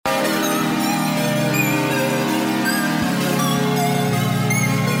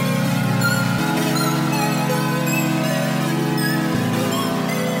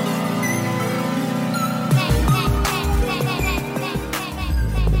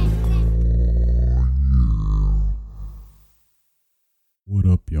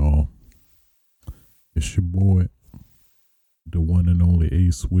It's your boy, the one and only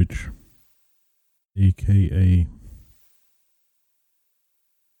A Switch, aka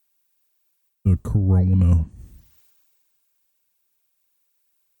the Corona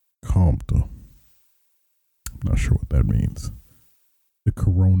Comptor. Not sure what that means. The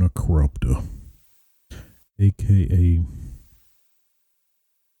Corona Corruptor, aka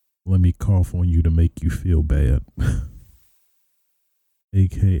let me cough on you to make you feel bad,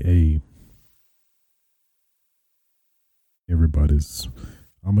 aka everybody's.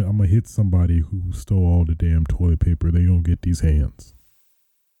 I'm gonna hit somebody who stole all the damn toilet paper. They don't get these hands.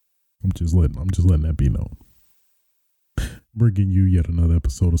 I'm just letting that be known. Bringing you yet another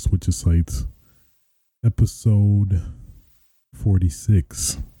episode of Switches Sites, episode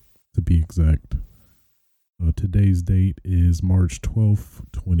 46 to be exact. Today's date is March 12th,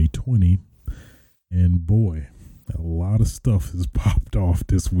 2020, and boy, a lot of stuff has popped off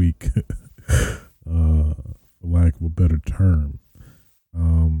this week. For lack of a better term.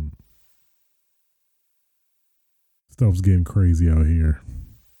 Stuff's getting crazy out here.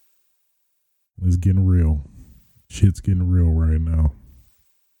 It's getting real. Shit's getting real right now.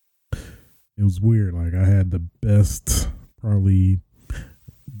 It was weird. Like, I had the best probably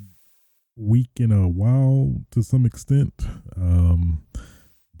week in a while to some extent,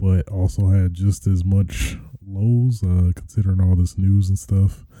 but also had just as much lows, considering all this news and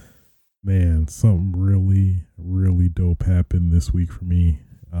stuff. Man, something really, really dope happened this week for me.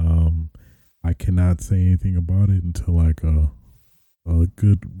 I cannot say anything about it until like a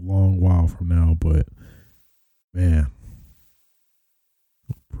good long while from now, but man,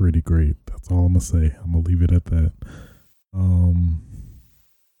 pretty great. That's all I'm gonna say. I'm gonna leave it at that.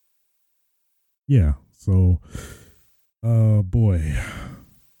 Yeah, so boy,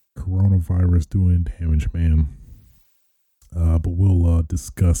 coronavirus doing damage, man. But we'll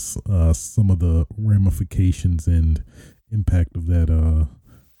discuss some of the ramifications and impact of that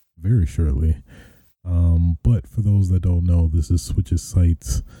very shortly. But for those that don't know, this is Switches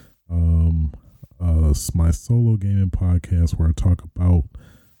Sites, my solo gaming podcast where I talk about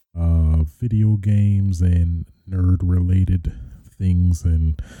video games and nerd related things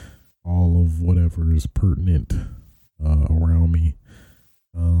and all of whatever is pertinent around me.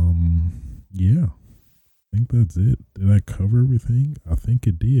 Yeah, I think that's it. Did I cover everything? I think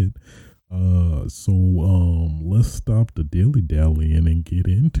it did. So let's stop the dilly dallying and get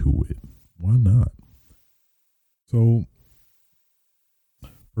into it. Why not? So,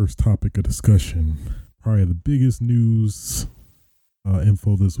 first topic of discussion, probably the biggest news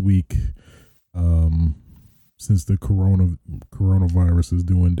info this week, since the coronavirus is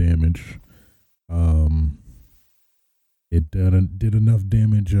doing damage. It did enough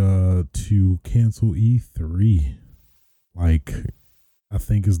damage to cancel E3. Like, I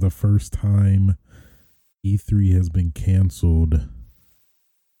think is the first time E3 has been canceled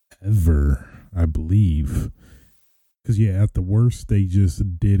ever, I believe. Because, yeah, at the worst, they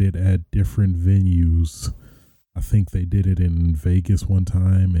just did it at different venues. I think they did it in Vegas one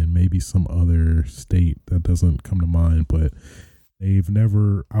time and maybe some other state that doesn't come to mind. But they've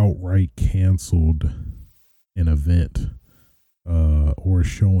never outright canceled an event or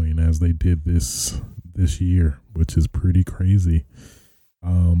showing as they did this year, which is pretty crazy.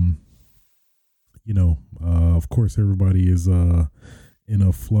 Of course, everybody is in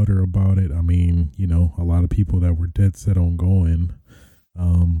a flutter about it. I mean, a lot of people that were dead set on going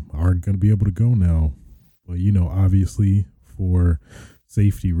aren't going to be able to go now. But, obviously for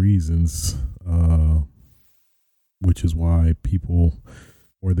safety reasons, which is why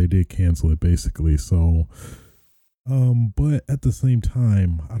they did cancel it basically. So, but at the same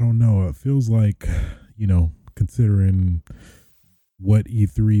time, I don't know. It feels like, considering what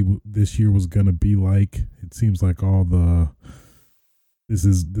E3 this year was going to be like, it seems like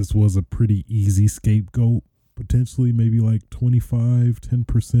this was a pretty easy scapegoat, potentially maybe like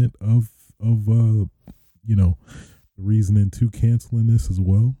 10% of the reasoning to canceling this as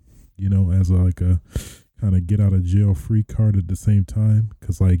well, as like a kind of get out of jail free card at the same time.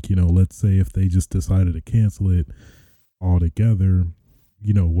 Because let's say if they just decided to cancel it altogether,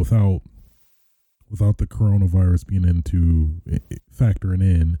 without the coronavirus being factoring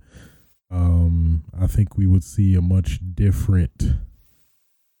in, I think we would see a much different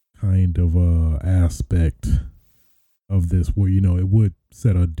kind of aspect of this where, it would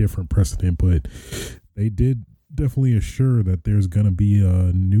set a different precedent, but they did definitely assure that there's going to be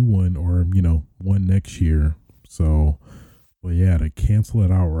a new one or, one next year. So, but yeah, to cancel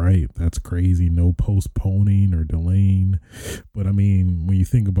it outright, that's crazy. No postponing or delaying. But I mean, when you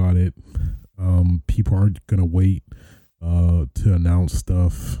think about it, people aren't going to wait to announce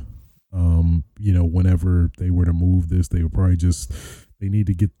stuff Whenever they were to move this, they would probably they need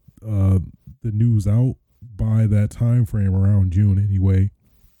to get the news out by that time frame around June anyway,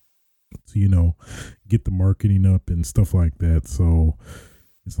 to get the marketing up and stuff like that. So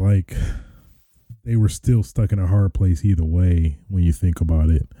it's like they were still stuck in a hard place either way when you think about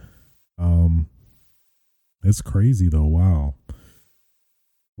it. It's crazy though. Wow.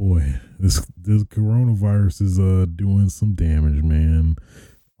 Boy, this coronavirus is doing some damage, man.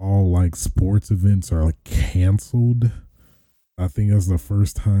 All like sports events are like canceled. I think that's the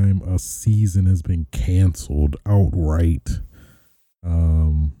first time a season has been canceled outright.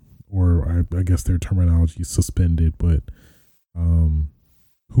 Or I guess their terminology is suspended, but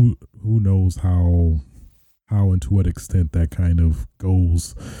who knows how and to what extent that kind of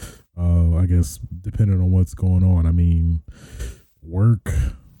goes. I guess depending on what's going on. I mean,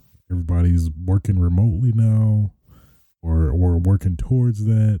 everybody's working remotely now or working towards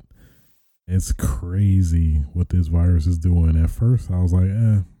that. It's crazy what this virus is doing. At first I was like,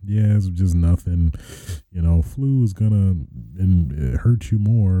 yeah, it's just nothing. Flu is gonna and it hurt you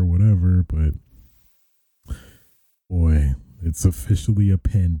more or whatever, but boy, it's officially a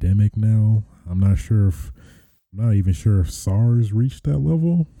pandemic now. I'm not even sure if SARS reached that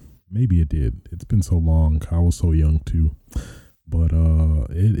level. Maybe it did. It's been so long. I was so young too. But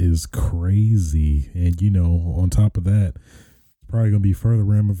it is crazy. And on top of that, it's probably gonna be further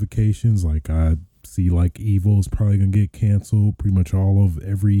ramifications. Like I see like Evo is probably gonna get canceled. Pretty much all of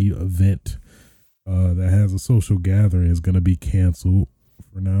every event that has a social gathering is gonna be canceled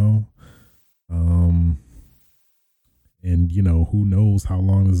for now. And who knows how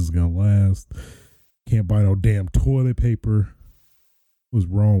long this is gonna last. Can't buy no damn toilet paper. What's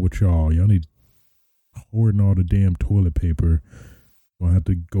wrong with y'all? Y'all need hoarding all the damn toilet paper. Gonna have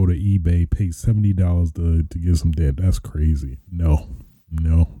to go to eBay, pay $70 to get some dead. That's crazy. No,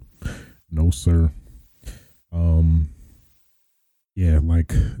 sir. Yeah,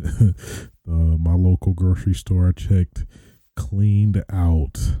 like my local grocery store I checked, cleaned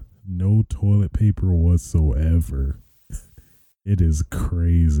out, no toilet paper whatsoever. It is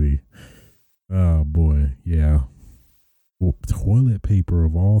crazy. Oh boy, yeah. Well, toilet paper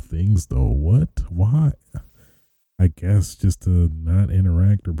of all things, though. What? Why? I guess just to not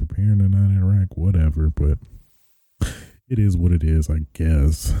interact or preparing to not interact, whatever. But it is what it is, I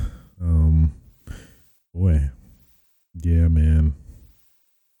guess. Boy, yeah, man.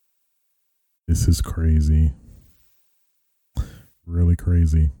 This is crazy. Really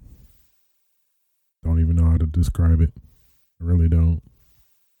crazy. Don't even know how to describe it. I really don't.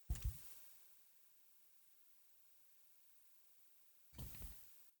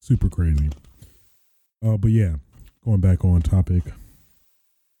 Super crazy. But yeah, going back on topic.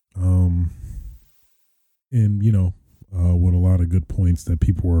 And what a lot of good points that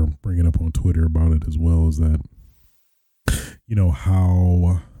people were bringing up on Twitter about it as well is that,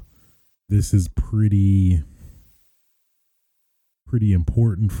 how this is pretty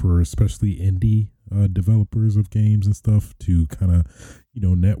important for especially indie developers of games and stuff to kind of,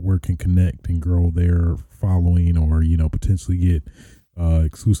 network and connect and grow their following or, potentially get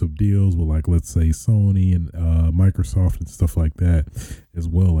exclusive deals with, like, let's say Sony and Microsoft and stuff like that as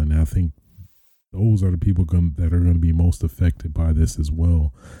well. And I think those are the people that are going to be most affected by this as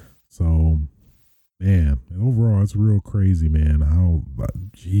well. So, man, overall, it's real crazy, man. How,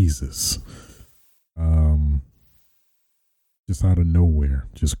 Jesus, just out of nowhere,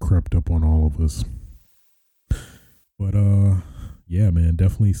 just crept up on all of us. But yeah, man,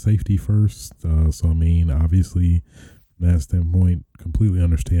 definitely safety first. So I mean, obviously, from that standpoint, completely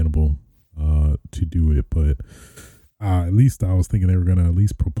understandable to do it, but at least I was thinking they were gonna at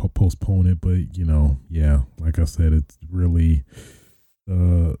least postpone it. But yeah, like I said, it's really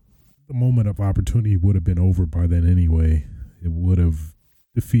the moment of opportunity would have been over by then anyway. It would have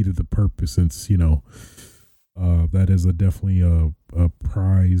defeated the purpose, since that is definitely a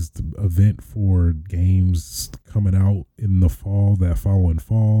prized event for games coming out in the fall, that following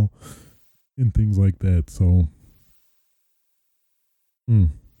fall, and things like that. So,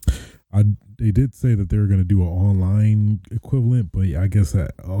 they did say that they were going to do an online equivalent, but I guess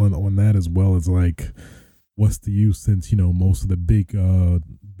that on that as well, it's like, what's the use, since most of the big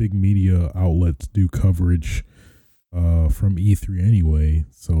media outlets do coverage from E3 anyway,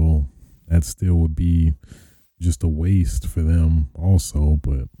 so that still would be just a waste for them also.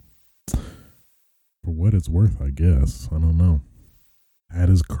 But for what it's worth, I guess, I don't know. That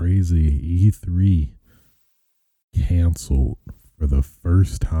is crazy. E3 canceled for the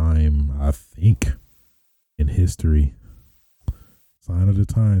first time, I think, in history. Sign of the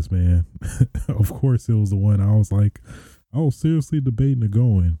times, man. Of course, it was the one I was seriously debating to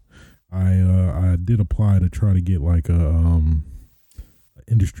going. I did apply to try to get like a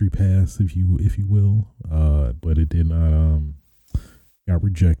industry pass, if you will, but it did not got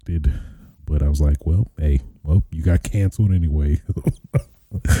rejected. But I was like, well, hey, well, you got canceled anyway.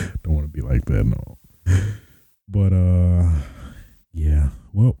 Don't want to be like that, no. But yeah,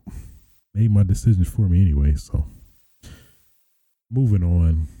 well, made my decisions for me anyway. So moving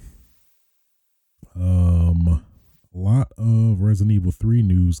on. A lot of Resident Evil 3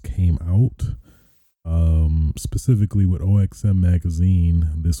 news came out. Specifically with OXM magazine.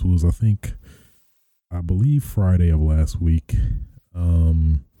 This was, I believe Friday of last week.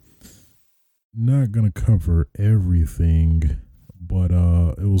 Not gonna cover everything, but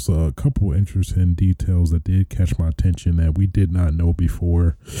it was a couple interesting details that did catch my attention that we did not know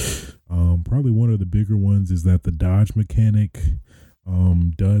before. Probably one of the bigger ones is that the dodge mechanic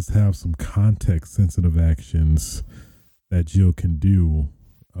does have some context sensitive actions that Jill can do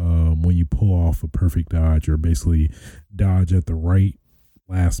when you pull off a perfect dodge, or basically dodge at the right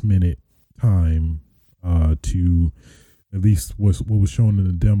last minute time to, at least what was shown in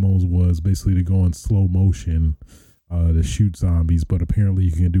the demos was basically to go in slow motion to shoot zombies, but apparently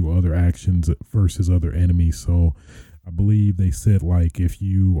you can do other actions versus other enemies. So I believe they said, like, if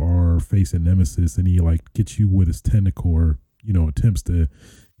you are facing Nemesis and he like gets you with his tentacle, or attempts to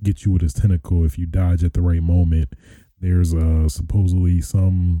get you with his tentacle, if you dodge at the right moment, there's supposedly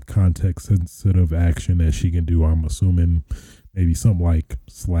some context sensitive action that she can do. I'm assuming maybe something like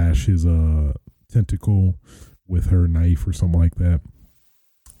slash his tentacle with her knife or something like that.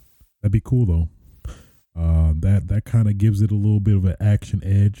 That'd be cool though. That kind of gives it a little bit of an action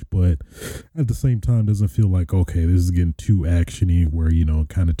edge, but at the same time doesn't feel like, okay, this is getting too actiony, where it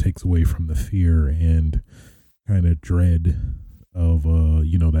kind of takes away from the fear and kind of dread of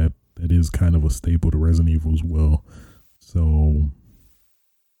that is kind of a staple to Resident Evil as well. So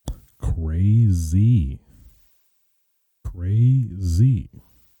crazy.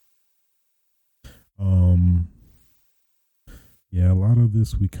 Yeah, a lot of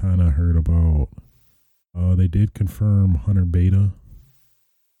this we kind of heard about. They did confirm Hunter Beta,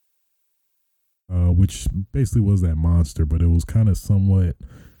 which basically was that monster, but it was kind of somewhat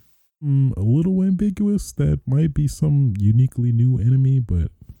a little ambiguous. That might be some uniquely new enemy,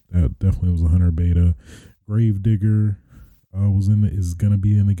 but that definitely was a Hunter Beta. Gravedigger is gonna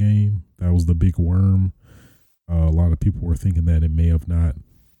be in the game. That was the big worm. A lot of people were thinking that it may have not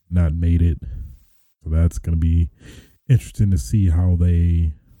made it, so that's gonna be interesting to see how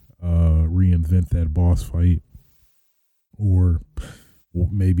they reinvent that boss fight, or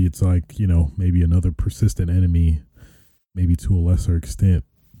maybe it's like maybe another persistent enemy, maybe to a lesser extent,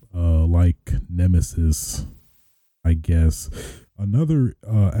 like Nemesis, I guess. Another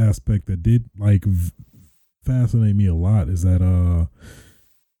aspect that did fascinate me a lot is that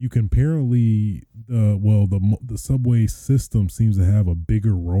you can apparently the subway system seems to have a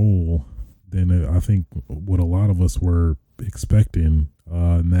bigger role than I think what a lot of us were expecting,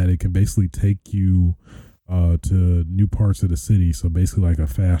 and that it can basically take you to new parts of the city. So basically like a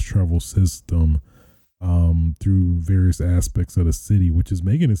fast travel system through various aspects of the city, which is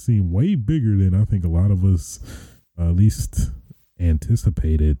making it seem way bigger than I think a lot of us at least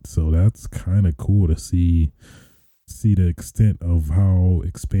anticipated. So that's kind of cool to see the extent of how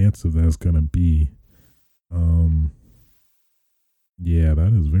expansive that's going to be. Yeah,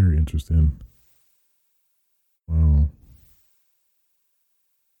 that is very interesting. Wow.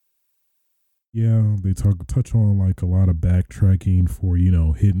 Yeah, they touch on like a lot of backtracking for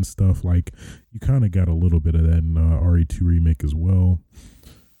hidden stuff. Like you kind of got a little bit of that in RE2 remake as well.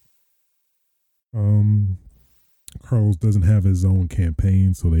 Carlos doesn't have his own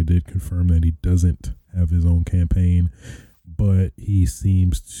campaign, so they did confirm that he doesn't have his own campaign, but he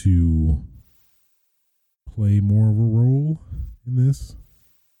seems to play more of a role in this,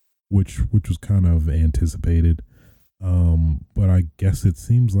 which was kind of anticipated. But I guess it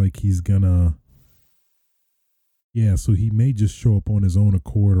seems like he's gonna, so he may just show up on his own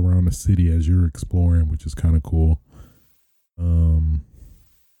accord around the city as you're exploring, which is kind of cool.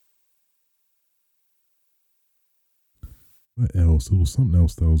 What else? It was something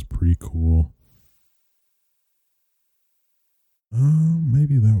else that was pretty cool.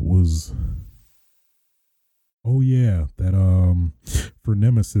 Maybe that was. Oh yeah, that for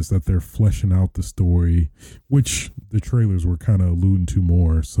Nemesis, that they're fleshing out the story, which the trailers were kind of alluding to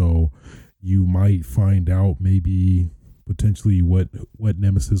more. So you might find out maybe potentially what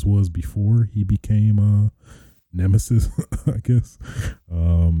Nemesis was before he became Nemesis, I guess.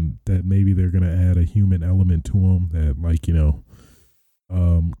 That maybe they're gonna add a human element to him, that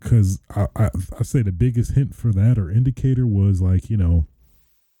because I say the biggest hint for that, or indicator, was like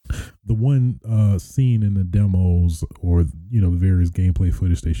the one scene in the demos, or the various gameplay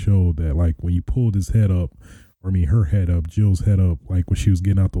footage they showed, that like when you pulled his head up, or I mean her head up, Jill's head up, like when she was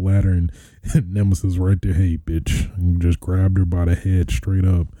getting out the ladder, and Nemesis right there, hey bitch, and just grabbed her by the head straight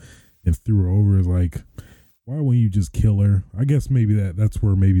up and threw her over. Is like, why wouldn't you just kill her? I guess maybe that's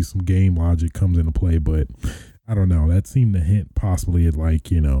where maybe some game logic comes into play, but I don't know. That seemed to hint possibly at like,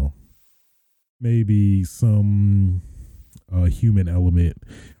 maybe some human element.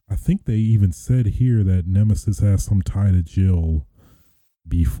 I think they even said here that Nemesis has some tie to Jill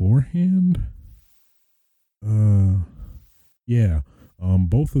beforehand. Yeah.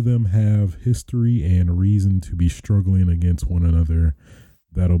 Both of them have history and reason to be struggling against one another.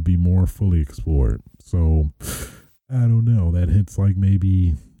 That'll be more fully explored. So I don't know. That hints like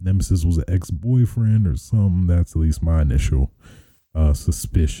maybe Nemesis was an ex-boyfriend or something. That's at least my initial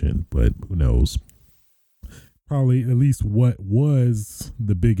suspicion, but who knows? Probably at least what was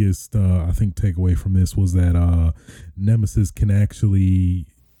the biggest I think takeaway from this was that Nemesis can actually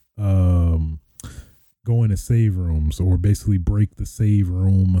go into save rooms, or basically break the save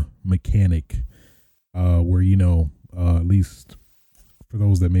room mechanic, where at least for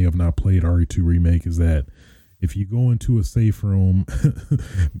those that may have not played RE2 Remake, is that if you go into a safe room,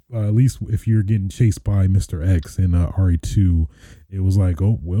 at least if you're getting chased by Mr. X in RE2, it was like,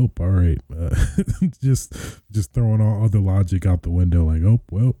 oh, well, all right. Just throwing all other logic out the window, like, oh,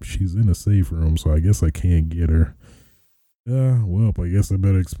 well, she's in a safe room, so I guess I can't get her. Well, I guess I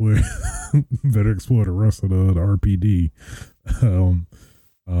better explore the rest of the RPD.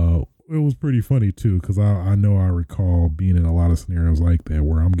 It was pretty funny too, because I know I recall being in a lot of scenarios like that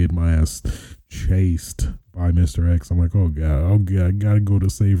where I'm getting my ass chased by Mr. X. I'm like, oh god, I gotta go to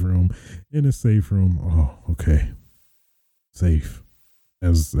safe room. In a safe room, oh, okay, safe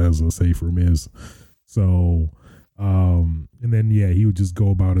as a safe room is. So, and then he would just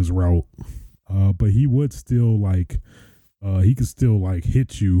go about his route, but he would still like. He could still like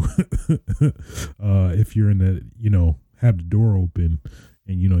hit you if you're in the, have the door open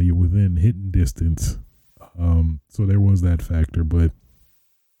and, you're within hitting distance. So there was that factor, but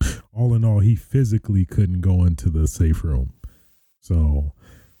all in all, he physically couldn't go into the safe room. So,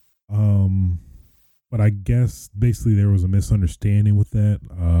 but I guess basically there was a misunderstanding with that.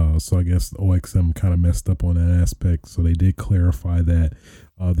 So I guess OXM kind of messed up on that aspect. So they did clarify that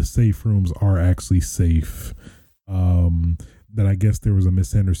the safe rooms are actually safe. That I guess there was a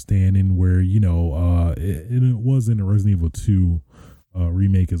misunderstanding where, and it was in the Resident Evil 2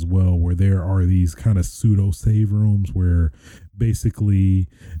 remake as well, where there are these kind of pseudo save rooms where basically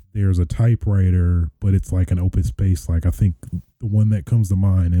there's a typewriter, but it's like an open space. Like I think the one that comes to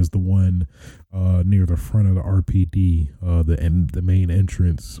mind is the one near the front of the RPD, the main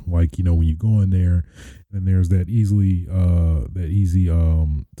entrance. Like, when you go in there, and there's that easy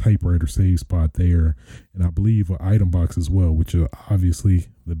typewriter save spot there, and I believe an item box as well, which are obviously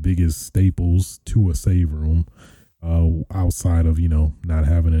the biggest staples to a save room, outside of not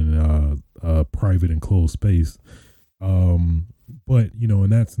having a private enclosed space. But in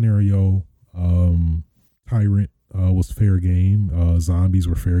that scenario, Tyrant was fair game. Zombies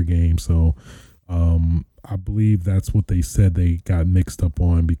were fair game. So I believe that's what they said they got mixed up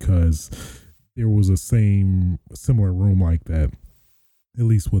on, because there was a similar room like that, at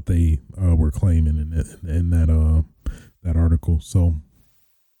least what they were claiming in that article. So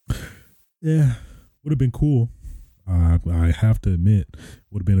yeah, would have been cool. I have to admit,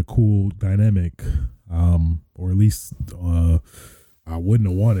 would have been a cool dynamic, or at least I wouldn't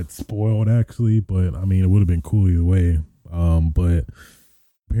have wanted spoiled actually, but I mean it would have been cool either way. But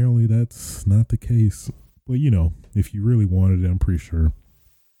apparently that's not the case. But if you really wanted it, I'm pretty sure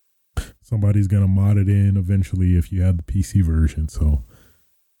somebody's gonna mod it in eventually if you have the PC version. So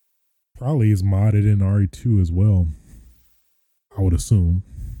probably is modded in RE2 as well, I would assume.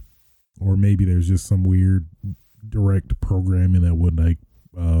 Or maybe there's just some weird direct programming that would like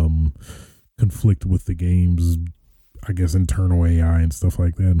conflict with the game's, I guess, internal AI and stuff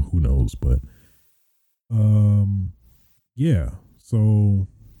like that. And who knows? But yeah. So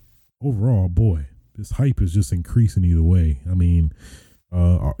overall, boy, this hype is just increasing either way. I mean,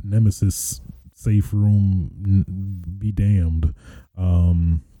 Nemesis safe room, be damned.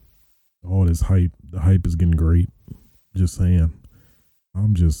 All this hype, the hype is getting great.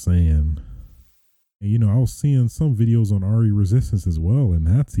 I'm just saying. And I was seeing some videos on RE Resistance as well, and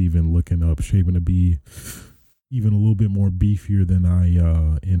that's even looking up, shaping to be even a little bit more beefier than I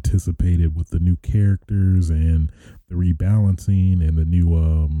anticipated, with the new characters and the rebalancing and the new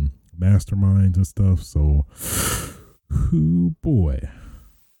masterminds and stuff. So, boy,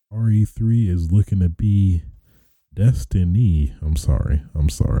 RE3 is looking to be Destiny. I'm sorry.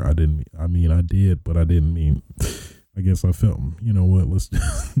 I didn't mean, I did, but I didn't mean, I guess I felt, you know what, let's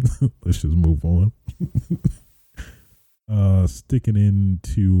let's just move on. Sticking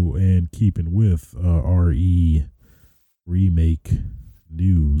into and keeping with RE remake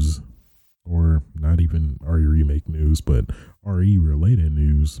news, or not even RE remake news, but RE related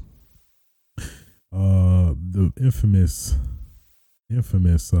news. The infamous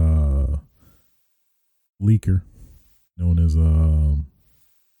leaker known as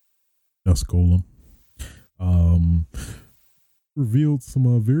Dust Golem revealed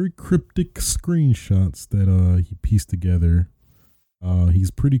some very cryptic screenshots that he pieced together.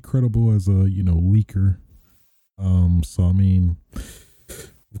 He's pretty credible as a leaker. So I mean,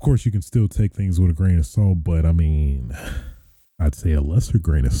 of course you can still take things with a grain of salt, but I mean, I'd say a lesser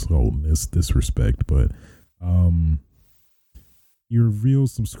grain of salt in this respect. But he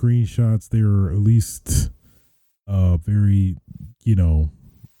reveals some screenshots. They are at least very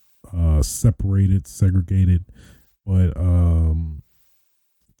separated, segregated, but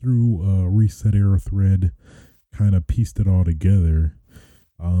through a Reset Era thread, kind of pieced it all together.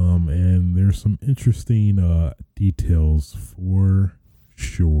 And there's some interesting details for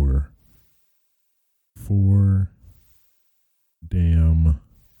sure. For damn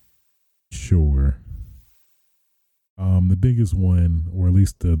sure. The biggest one, or at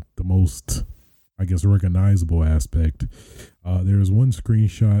least the most, I guess, recognizable aspect, there's one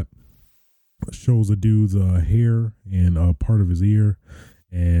screenshot shows a dude's hair and part of his ear,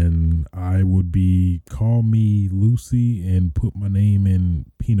 and I would be, call me Lucy and put my name in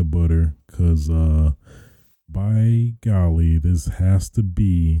peanut butter, because by golly, this has to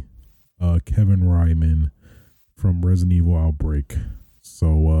be Kevin Ryman from Resident Evil Outbreak.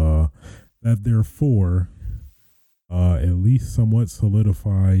 So that therefore at least somewhat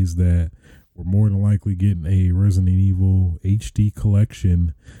solidifies that we're more than likely getting a Resident Evil HD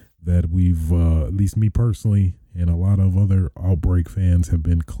collection that we've, at least me personally, and a lot of other Outbreak fans have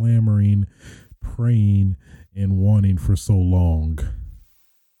been clamoring, praying, and wanting for so long.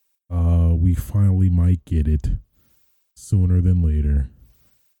 We finally might get it sooner than later.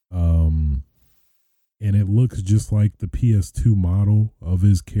 And it looks just like the PS2 model of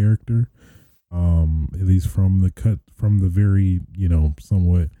his character. At least from the very,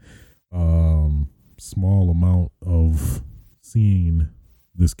 somewhat small amount of seeing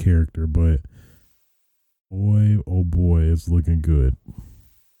this character, but boy, oh boy, it's looking good.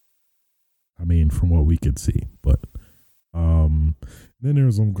 I mean, from what we could see, but then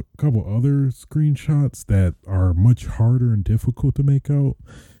there's a couple other screenshots that are much harder and difficult to make out.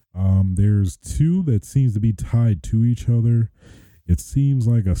 There's two that seems to be tied to each other. It seems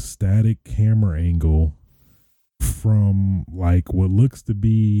like a static camera angle from like what looks to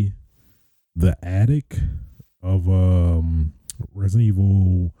be the attic of Resident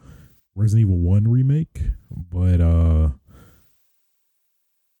Evil 1 remake, but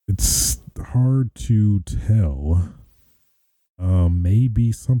it's hard to tell.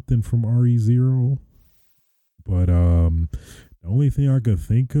 Maybe something from RE0, but the only thing I could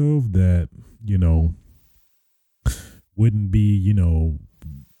think of that wouldn't be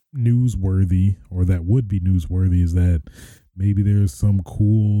newsworthy, or that would be newsworthy, is that maybe there's some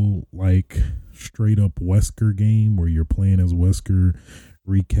cool like straight up Wesker game where you're playing as Wesker,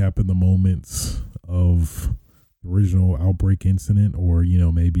 recapping the moments of the original Outbreak incident, or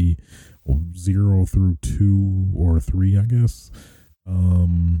maybe 0 through 2 or 3, I guess.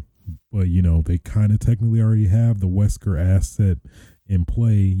 But they kind of technically already have the Wesker asset in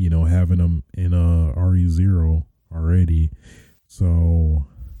play, having them in RE0 already. So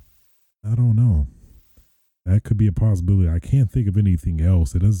I don't know. That could be a possibility. I can't think of anything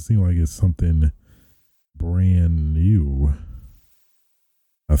else. It doesn't seem like it's something brand new,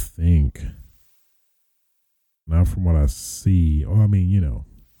 I think. Not from what I see. Oh, I mean,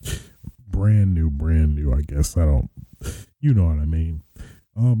 brand new, I guess. I don't, you know what I mean.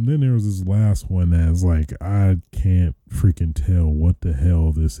 Then there was this last one that's like, I can't freaking tell what the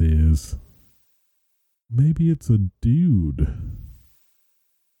hell this is. Maybe it's a dude.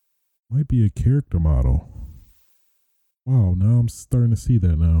 Might be a character model. Wow, now I'm starting to see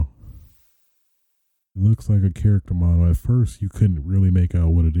that now. It looks like a character model. At first, you couldn't really make out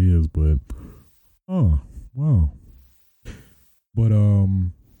what it is, but oh, wow. But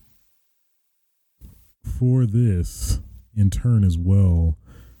for this, in turn as well,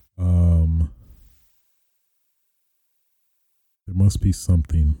 there must be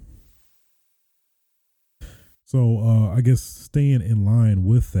something. So I guess staying in line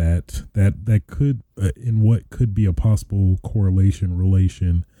with that could, in what could be a possible correlation,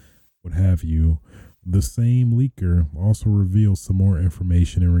 relation, what have you, the same leaker also revealed some more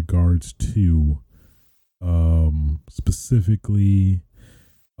information in regards to specifically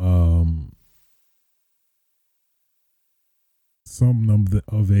something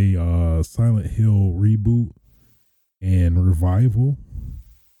of a Silent Hill reboot and revival.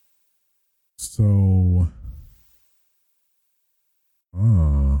 So,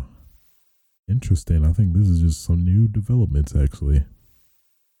 interesting. I think this is just some new developments, actually.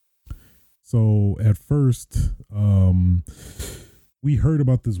 So, at first, we heard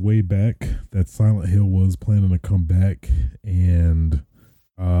about this way back that Silent Hill was planning to come back, and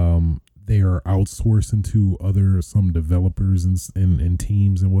they are outsourcing to some developers and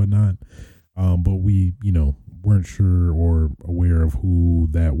teams and whatnot. But we, weren't sure or aware of who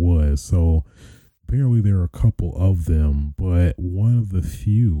that was. So apparently there are a couple of them, but one of the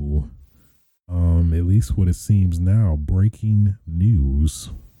few, at least what it seems now, breaking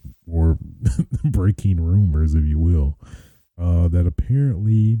news or breaking rumors, if you will, that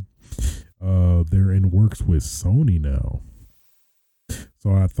apparently they're in works with Sony now.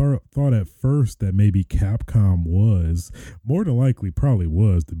 So I thought at first that maybe Capcom was, more than likely probably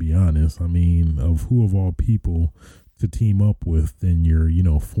was, to be honest. I mean, of who of all people to team up with than your,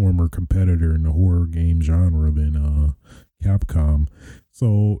 former competitor in the horror game genre than Capcom.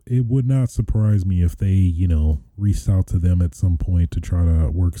 So it would not surprise me if they, reached out to them at some point to try to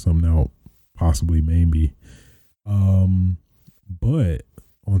work something out, possibly, maybe. But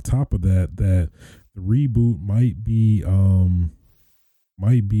on top of that the reboot might be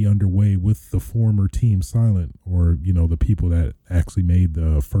underway with the former Team Silent, or the people that actually made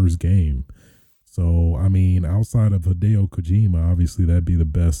the first game. So I mean, outside of Hideo Kojima, obviously that'd be the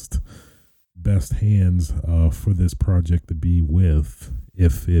best hands for this project to be with,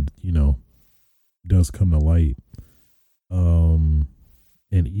 if it does come to light. And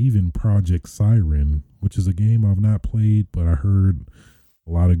even Project Siren, which is a game I've not played, but I heard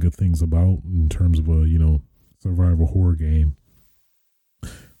a lot of good things about in terms of a survival horror game.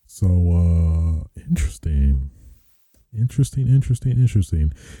 So, interesting. At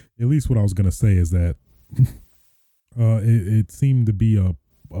least what I was going to say is that it seemed to be a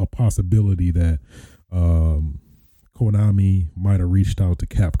possibility that Konami might have reached out to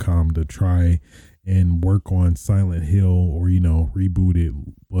Capcom to try and work on Silent Hill or, reboot it.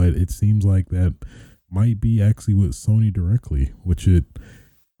 But it seems like that might be actually with Sony directly, which it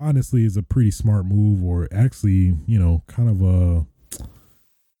honestly is a pretty smart move, or actually, kind of a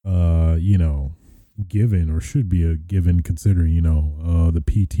given, or should be a given, considering the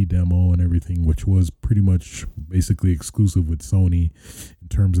PT demo and everything, which was pretty much basically exclusive with Sony in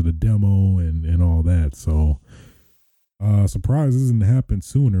terms of the demo and all that. So surprise doesn't happen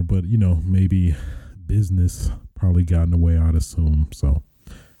sooner, but maybe business probably got in the way, I'd assume. So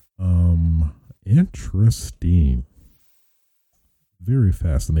interesting, very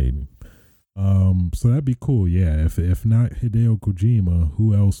fascinating. So that'd be cool. Yeah. If not Hideo Kojima,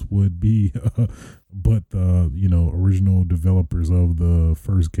 who else would be, but the, original developers of the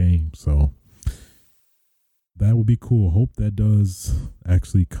first game. So that would be cool. Hope that does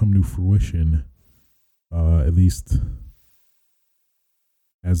actually come to fruition, at least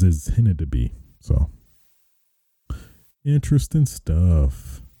as it's hinted to be. So interesting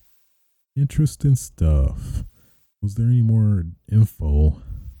stuff. Was there any more info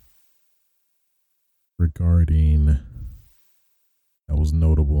regarding that was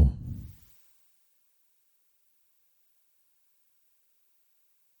notable?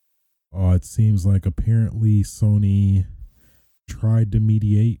 It seems like apparently Sony tried to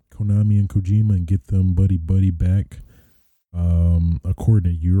mediate Konami and Kojima and get them buddy back,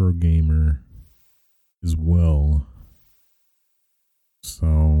 according to Eurogamer as well.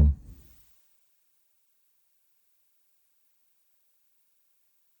 So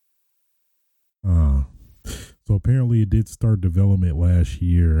apparently it did start development last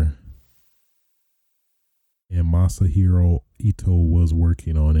year, and Masahiro Ito was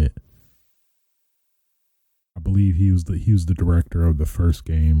working on it. I believe he was the director of the first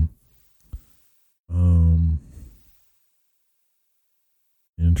game.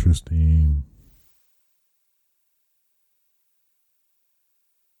 Interesting.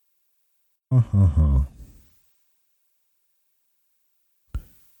 Wow.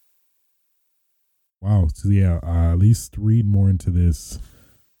 So yeah, at least read more into this.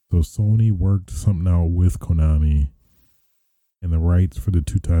 So Sony worked something out with Konami, and the rights for the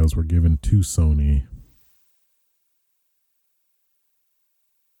two titles were given to Sony.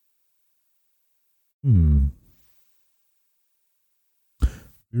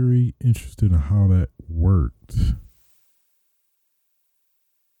 Very interested in how that worked.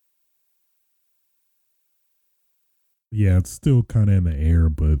 Yeah, it's still kind of in the air,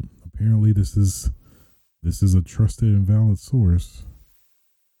 but apparently this is a trusted and valid source.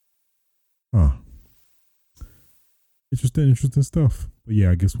 Huh. Interesting stuff. But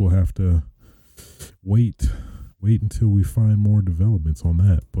yeah, I guess we'll have to wait until we find more developments on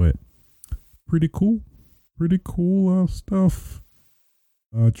that. But pretty cool. Pretty cool stuff.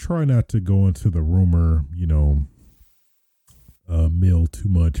 Try not to go into the rumor, mill too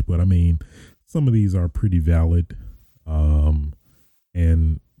much, but I mean, some of these are pretty valid,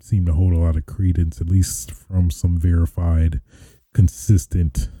 and seem to hold a lot of credence, at least from some verified,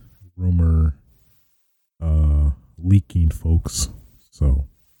 consistent rumor leaking folks. So,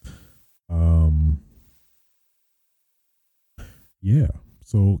 yeah.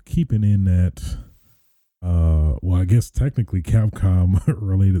 So keeping in that, well, I guess technically Capcom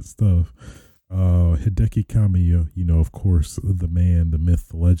related stuff. Hideki Kamiya, of course, the man, the myth,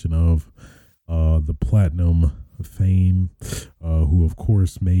 the legend of the Platinum fame, who of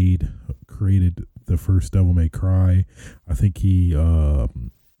course created the first Devil May Cry. I think he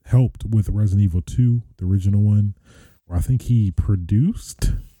helped with Resident Evil 2, the original one, or I think he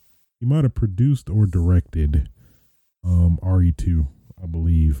might have produced or directed RE2, I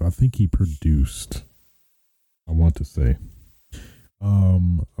believe. I think he produced, I want to say.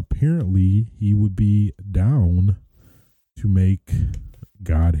 Apparently he would be down to make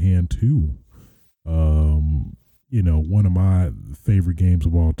God Hand 2. One of my favorite games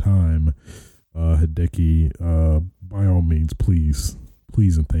of all time. Hideki, by all means, please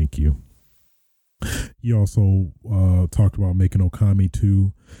and thank you. He also talked about making Okami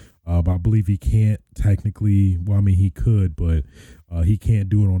 2, but I believe he can't technically. Well, I mean, he could, but he can't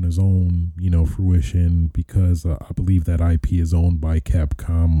do it on his own, fruition, because I believe that IP is owned by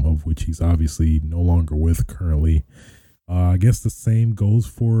Capcom, of which he's obviously no longer with currently. I guess the same goes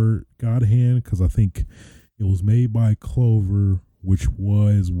for God Hand, because I think it was made by Clover, which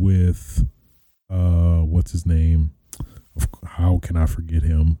was with what's his name? How can I forget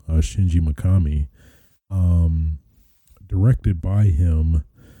him? Shinji Mikami. Directed by him,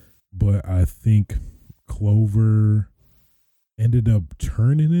 but I think Clover ended up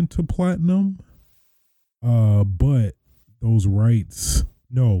turning into Platinum. But those rights,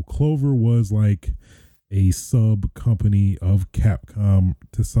 no, Clover was like a sub company of Capcom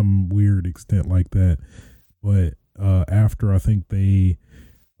to some weird extent like that. But after I think the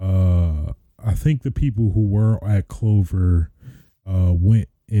people who were at Clover went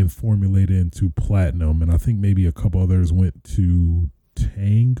and formulated into Platinum, and I think maybe a couple others went to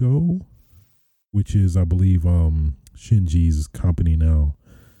Tango, which is, I believe, Shinji's company now.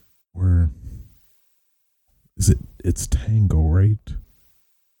 Or it's Tango, right?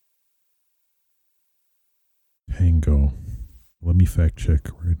 Tango. Let me fact check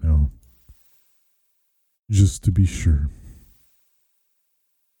right now, just to be sure.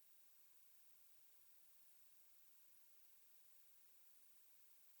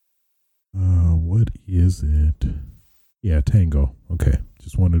 What is it? Yeah, Tango. Okay.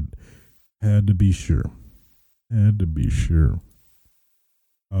 Had to be sure.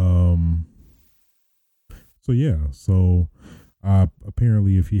 So yeah,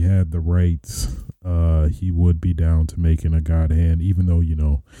 apparently if he had the rights, he would be down to making a God Hand, even though,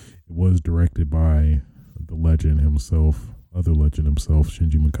 it was directed by the legend himself,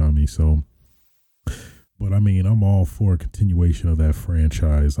 Shinji Mikami. So, but I mean, I'm all for a continuation of that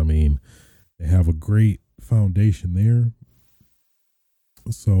franchise. I mean, they have a great foundation there.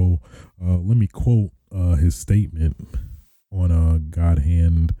 So let me quote his statement on God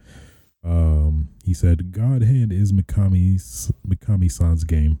Hand. He said, "God Hand is Mikami-san's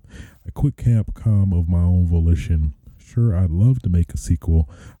game. I quit Capcom of my own volition. Sure, I'd love to make a sequel.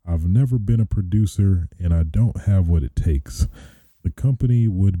 I've never been a producer, and I don't have what it takes. The company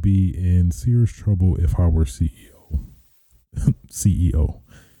would be in serious trouble if I were CEO.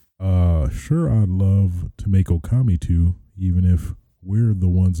 Sure, I'd love to make Okami 2, even if we're the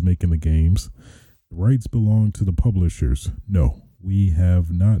ones making the games. The rights belong to the publishers. No, we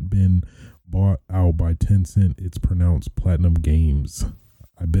have not been bought out by Tencent. It's pronounced Platinum Games.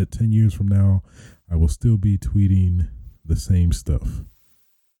 I bet 10 years from now, I will still be tweeting the same stuff."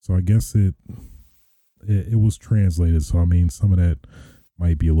 So I guess it was translated. So I mean, some of that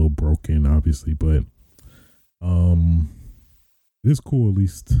might be a little broken, obviously, but it is cool. At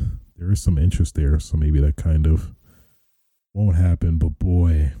least there is some interest there. So maybe that kind of won't happen. But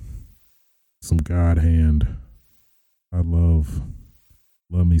boy, some God Hand. I love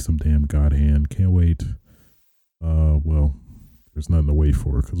me some damn God Hand. Can't wait. Well, there's nothing to wait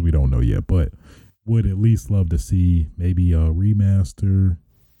for because we don't know yet, but would at least love to see maybe a remaster,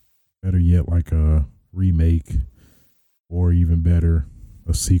 better yet, like a remake or even better,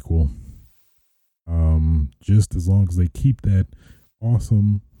 a sequel. Just as long as they keep that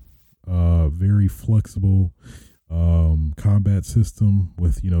awesome, very flexible combat system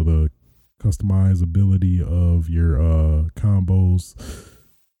with, the customizability of your combos.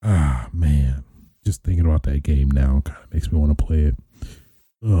 Ah, man. Just thinking about that game now kind of makes me want to play it.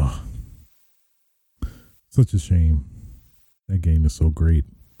 Ugh. Such a shame. That game is so great.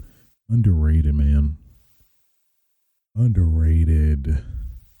 Underrated, man. Underrated.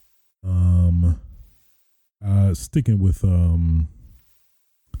 Sticking with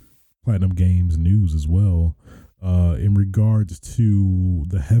Platinum Games news as well. In regards to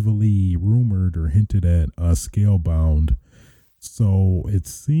the heavily rumored or hinted at Scalebound. So it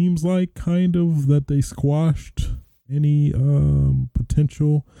seems like kind of that they squashed any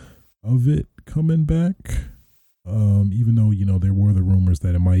potential of it coming back. Even though, there were the rumors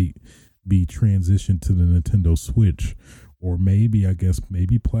that it might be transitioned to the Nintendo Switch, or maybe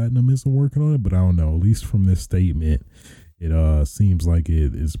Platinum isn't working on it, but I don't know. At least from this statement, it seems like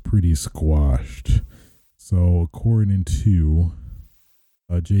it is pretty squashed. So according to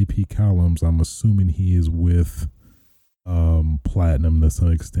JP Columns, I'm assuming he is with Platinum to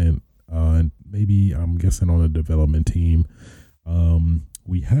some extent, and maybe I'm guessing on the development team.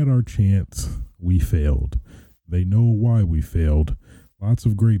 We had our chance, we failed. They know why we failed. Lots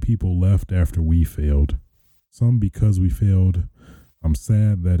of great people left after we failed. Some because we failed. I'm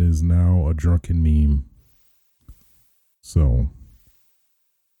sad that is now a drunken meme. So,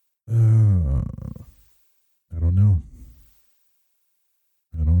 I don't know.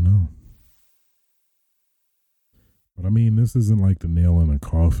 But I mean, this isn't like the nail in a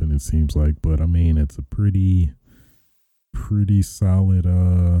coffin, it seems like. But I mean, it's a pretty solid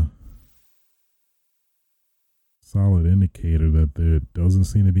indicator that there doesn't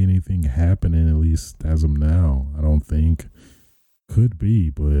seem to be anything happening, at least as of now. I don't think. Could be,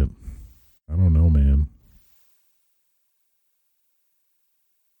 but I don't know, man.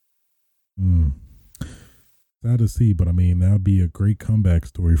 Sad to see, but I mean, that would be a great comeback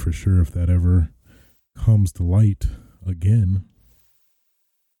story for sure if that ever comes to light again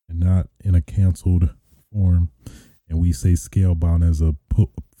and not in a canceled form, and we say Scalebound as a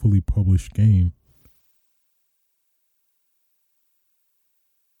fully published game.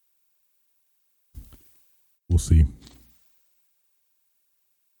 We'll see.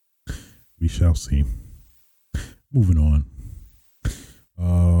 We shall see. Moving on.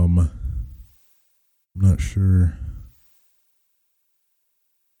 I'm not sure.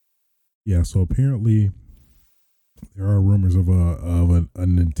 Yeah, so apparently there are rumors of a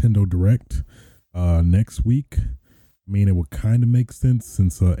Nintendo Direct next week. I mean, it would kind of make sense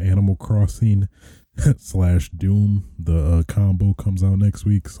since Animal Crossing / Doom, the combo comes out next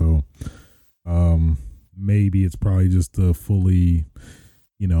week. So maybe it's probably just a fully,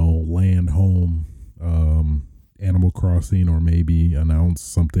 land home Animal Crossing, or maybe announce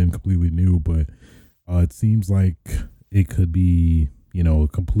something completely new. But it seems like it could be, a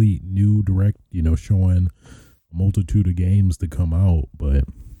complete new Direct, showing a multitude of games to come out, but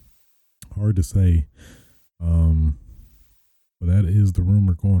hard to say. But that is the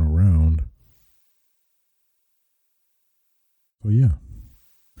rumor going around. So yeah,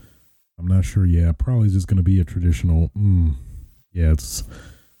 I'm not sure. Yeah, probably just going to be a traditional. Yeah, it's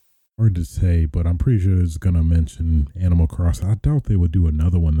hard to say, but I'm pretty sure it's going to mention Animal Crossing. I doubt they would do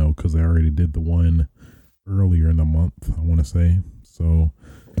another one though, because they already did the one earlier in the month, I want to say. So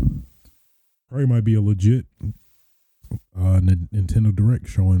probably might be a legit Nintendo Direct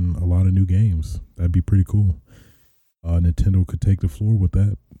showing a lot of new games. That'd be pretty cool. Nintendo could take the floor with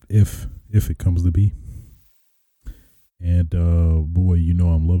that if it comes to be. And boy,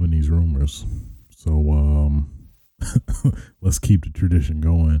 I'm loving these rumors. So let's keep the tradition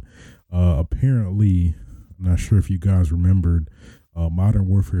going. Apparently, I'm not sure if you guys remembered, Modern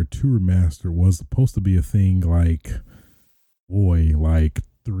Warfare 2 Remastered was supposed to be a thing like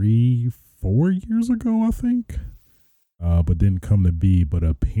 3-4 years ago, I think. But didn't come to be. But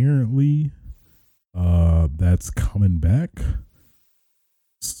apparently, that's coming back.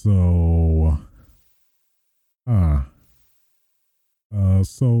 So,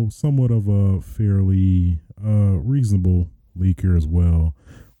 so somewhat of a fairly reasonable leaker as well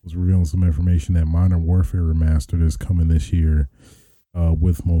was revealing some information that Modern Warfare Remastered is coming this year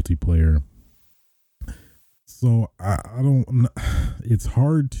with multiplayer. So it's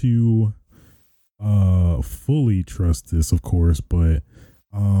hard to fully trust this, of course, but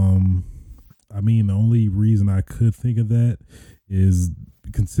the only reason I could think of that is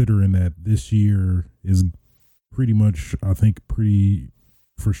considering that this year is pretty much, I think, pretty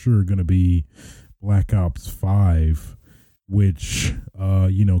for sure going to be Black Ops 5. which,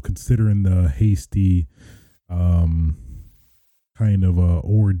 considering the hasty kind of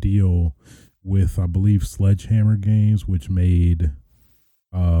ordeal with, I believe, Sledgehammer Games, which made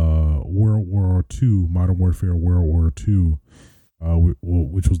World War II, Modern Warfare World War II,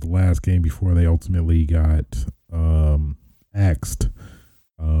 which was the last game before they ultimately got axed.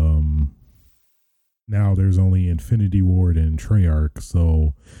 Now there's only Infinity Ward and Treyarch,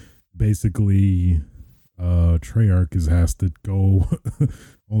 so basically Treyarch has to go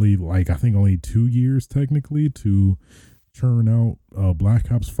only 2 years technically to churn out Black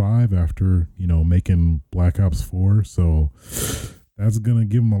Ops 5 after making Black Ops 4. So that's gonna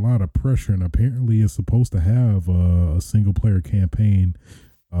give them a lot of pressure, and apparently it's supposed to have a single player campaign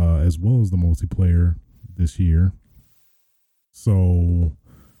as well as the multiplayer this year. So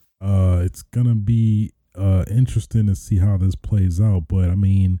it's gonna be interesting to see how this plays out. But I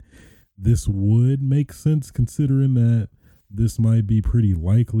mean, this would make sense considering that this might be pretty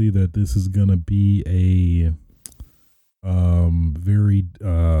likely that this is gonna be a very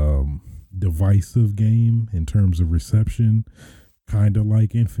divisive game in terms of reception, kind of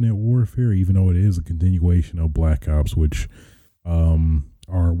like Infinite Warfare, even though it is a continuation of Black Ops, which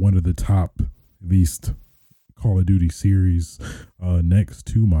are one of the top, at least, Call of Duty series next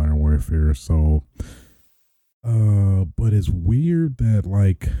to Modern Warfare. So but it's weird that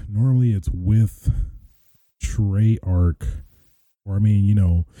normally it's with Treyarch, or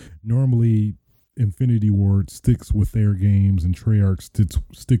normally Infinity Ward sticks with their games and Treyarch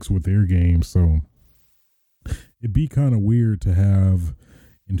sticks with their games. So it'd be kind of weird to have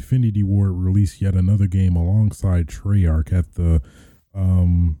Infinity Ward release yet another game alongside Treyarch at the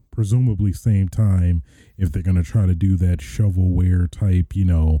presumably same time, if they're going to try to do that shovelware type,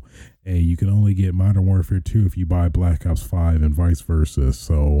 hey, you can only get Modern Warfare 2 if you buy Black Ops 5 and vice versa.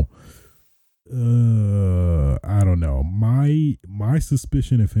 So I don't know. My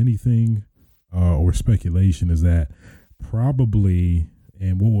suspicion, if anything, or speculation, is that probably,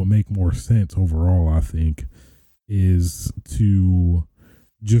 and what will make more sense overall, I think, is to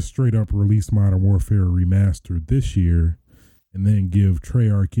just straight up release Modern Warfare Remastered this year, and then give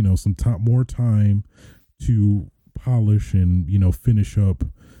Treyarch, some more time to polish and, finish up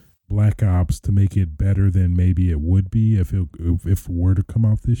Black Ops to make it better than maybe it would be if it were to come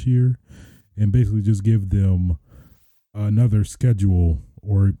out this year, and basically just give them another schedule,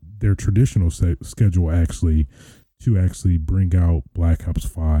 or their traditional schedule actually, to actually bring out Black Ops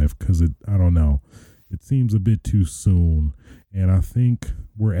 5, because I don't know, it seems a bit too soon. And I think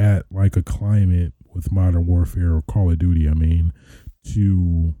we're at a climate with Modern Warfare, or Call of Duty,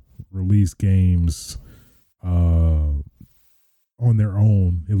 to release games on their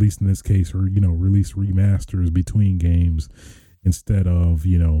own, at least in this case, or release remasters between games instead of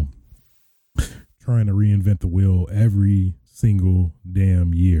trying to reinvent the wheel every single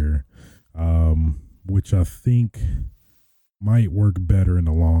damn year, which I think might work better in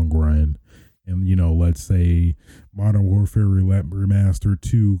the long run. And let's say Modern Warfare Remaster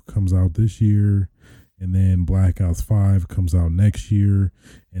 2 comes out this year, and then Black Ops 5 comes out next year,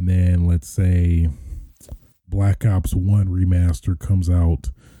 and then let's say Black Ops 1 Remaster comes out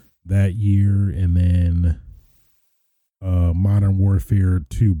that year, and then Modern Warfare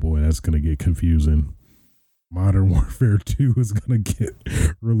 2, boy, that's going to get confusing. Modern Warfare 2 is going to get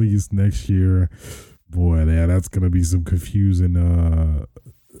released next year. Boy, that's going to be some confusing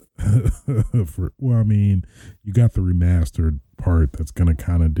you got the remastered part that's going to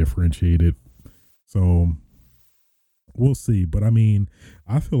kind of differentiate it. So we'll see. But I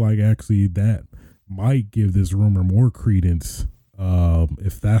feel like actually that might give this rumor more credence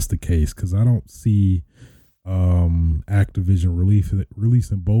if that's the case, because I don't see Activision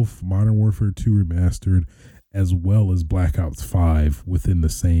releasing both Modern Warfare 2 Remastered as well as Black Ops 5 within the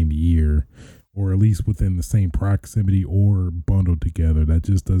same year, or at least within the same proximity or bundled together. That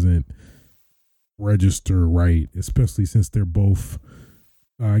just doesn't register right, especially since they're both,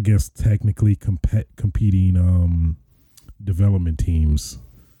 I guess, technically competing development teams.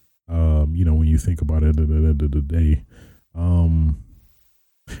 When you think about it at the end of the day. But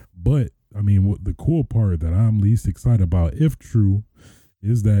what the cool part that I'm least excited about, if true,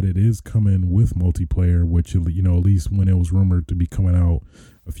 is that it is coming with multiplayer, which, at least when it was rumored to be coming out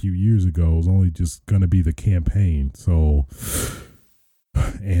a few years ago, it was only just going to be the campaign. So,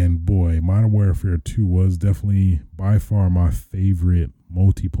 and boy, Modern Warfare 2 was definitely by far my favorite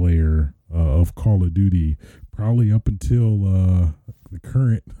multiplayer of Call of Duty, probably up until the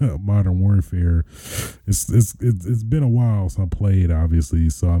current Modern Warfare. It's been a while since I played,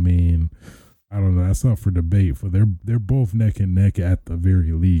 obviously. So I don't know. That's up for debate. For they're both neck and neck at the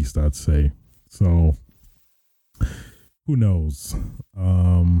very least, I'd say. So who knows?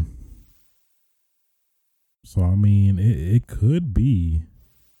 So I mean, it could be,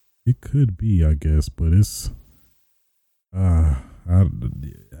 I guess, but it's I'm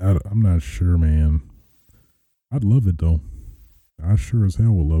not sure, man. I'd love it though. I sure as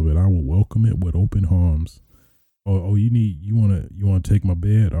hell would love it. I will welcome it with open arms. Oh, you wanna take my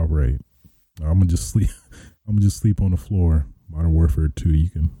bed? All right, I'm gonna just sleep. I'm gonna just sleep on the floor. Modern Warfare 2. You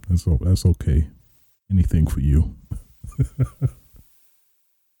can. That's okay. Anything for you.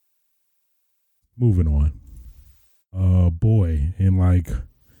 Moving on. Boy, and like,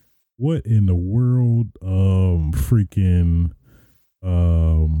 what in the world? Freaking,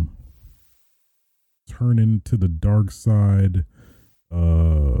 turning to the dark side.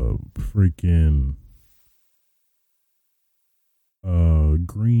 Freaking,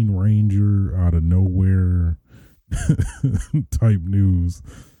 Green Ranger out of nowhere type news.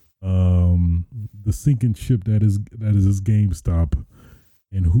 The sinking ship that is this GameStop,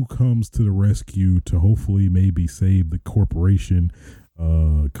 and who comes to the rescue to hopefully maybe save the corporation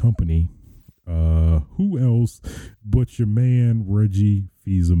company. Who else but your man Reggie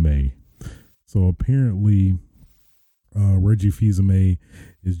Fils-Aimé? So apparently Reggie Fils-Aimé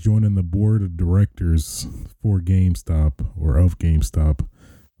is joining the board of directors for GameStop, or of GameStop,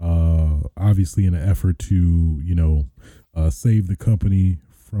 obviously in an effort to, save the company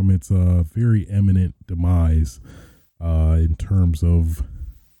from its very imminent demise in terms of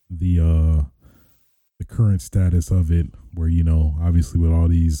the current status of it, where, obviously with all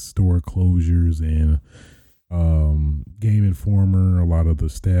these store closures and Game Informer, a lot of the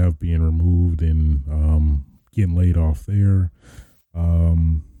staff being removed and getting laid off there.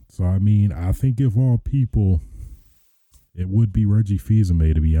 So I mean, I think of all people, it would be Reggie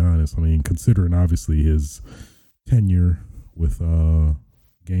Fils-Aimé, to be honest. I mean, considering obviously his tenure with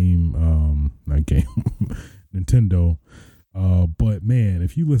Nintendo. But man,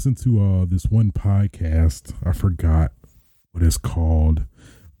 if you listen to this one podcast, I forgot what it's called,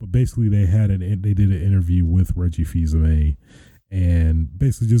 but basically they did an interview with Reggie Fils-Aimé, and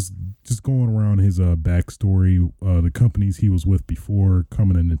basically just going around his backstory, the companies he was with before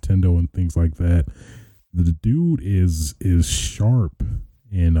coming to Nintendo and things like that. The dude is sharp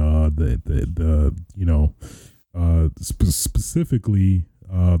in specifically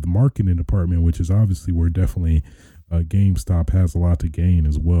the marketing department, which is obviously where definitely GameStop has a lot to gain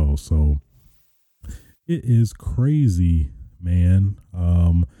as well. So it is crazy, man.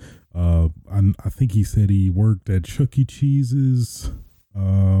 I think he said he worked at Chuck E. Cheese's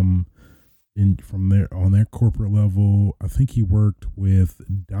from there on their corporate level. I think he worked with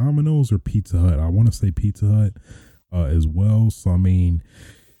Domino's or Pizza Hut. I want to say Pizza Hut as well. So I mean,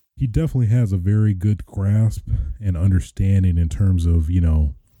 he definitely has a very good grasp and understanding in terms of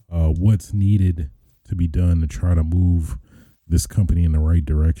what's needed to be done to try to move this company in the right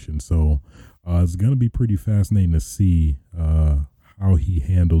direction. So it's going to be pretty fascinating to see how he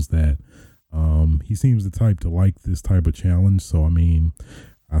handles that. He seems the type to like this type of challenge. So, I mean,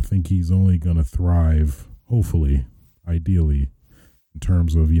 I think he's only going to thrive, hopefully, ideally, in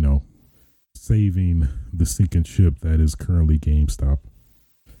terms of, saving the sinking ship that is currently GameStop.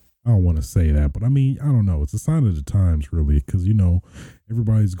 I don't want to say that, but I mean, I don't know. It's a sign of the times, really, because,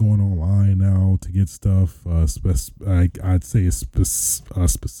 everybody's going online now to get stuff. I'd say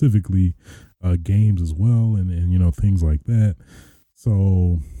specifically games as well, and things like that.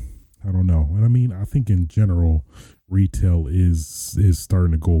 So I don't know. And I mean, I think in general, retail is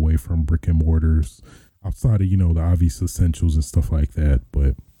starting to go away from brick and mortars outside of, the obvious essentials and stuff like that.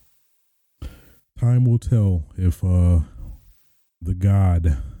 But time will tell if the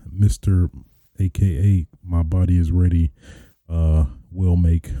God, Mr. AKA My Body Is Ready, will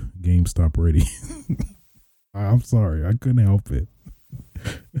make GameStop ready. I'm sorry, I couldn't help it.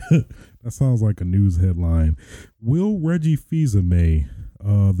 That sounds like a news headline. Will Reggie Fils-Aimé,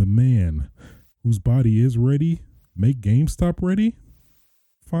 the man whose body is ready, make GameStop ready?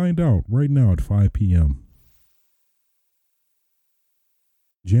 Find out right now at 5 p.m.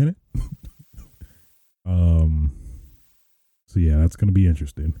 Janet? So yeah, that's going to be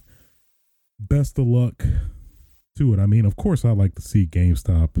interesting. Best of luck to it. I mean, of course, I like to see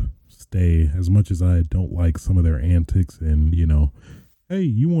GameStop stay, as much as I don't like some of their antics. And hey,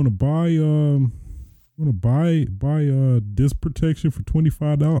 you want to buy disc protection for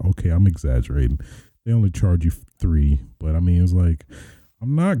 $25? Okay, I'm exaggerating. They only charge you $3, but I mean, it's like, I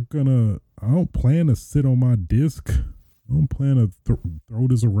don't plan to sit on my disc. I don't plan to throw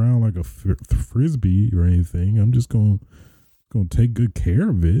this around like a frisbee or anything. I'm just gonna take good care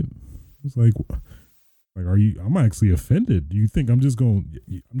of it. It's like are you? I'm actually offended. Do you think I'm just gonna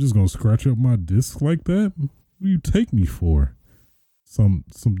scratch up my disc like that? What do you take me for? Some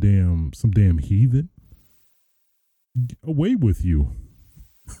damn heathen? Away with you.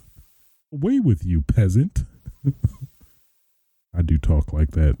 Away with you, peasant. I do talk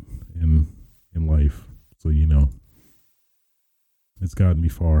like that in life, so you know. It's gotten me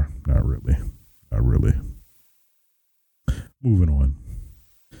far. Not really. Not really. Moving on.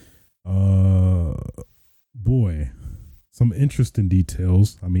 Boy, some interesting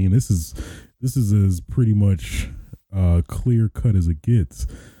details. I mean, this is as pretty much clear cut as it gets.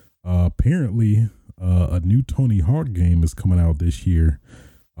 Apparently, a new Tony Hawk game is coming out this year.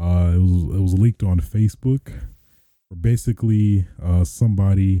 It was leaked on Facebook. Where basically,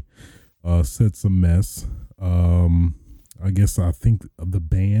 somebody said some mess. I think the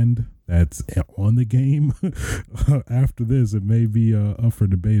band that's on the game after this, it may be up for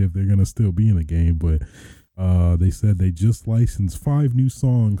debate if they're going to still be in the game, but they said they just licensed 5 new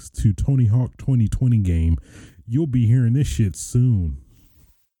songs to Tony Hawk 2020 game. You'll be hearing this shit soon.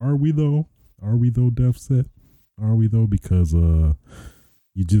 Are we though? Def Set? Are we though? Because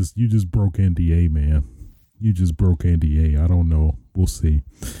you just broke NDA, man. You just broke NDA. I don't know. We'll see.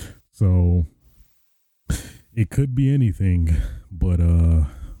 So it could be anything, but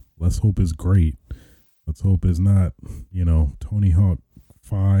let's hope it's great. Let's hope it's not, Tony Hawk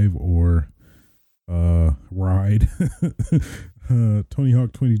 5 or Ride. Tony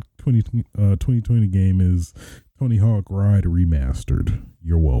Hawk 2020 game is Tony Hawk Ride Remastered.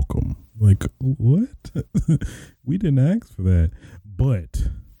 You're welcome. Like, what? We didn't ask for that.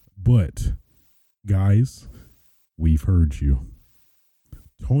 But, guys, we've heard you.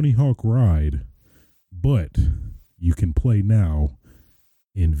 Tony Hawk Ride, but you can play now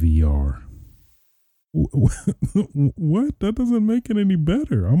in VR. What? That doesn't make it any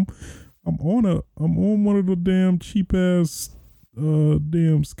better. I'm on one of the damn cheap ass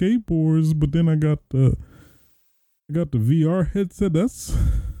damn skateboards, but then I got the VR headset. That's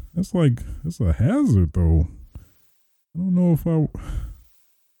a hazard though. I don't know if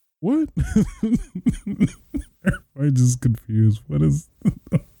what? I just confused. What is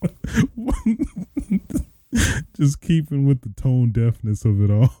just keeping with the tone deafness of it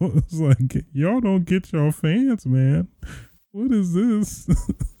all. It's like, y'all don't get y'all fans, man. What is this?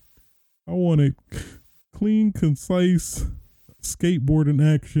 I want a clean, concise skateboarding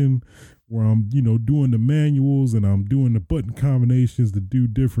action where I'm, doing the manuals and I'm doing the button combinations to do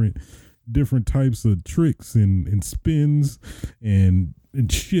different types of tricks and spins and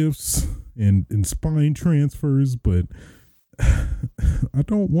shifts and spine transfers, but I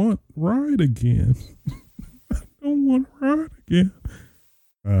don't want Ride again. I don't want Ride again.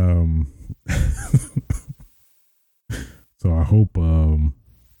 So I hope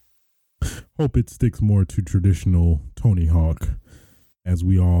it sticks more to traditional Tony Hawk, as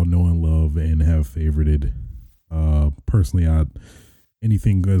we all know and love and have favorited. Personally,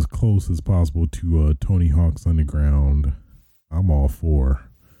 anything as close as possible to Tony Hawk's Underground, I'm all for.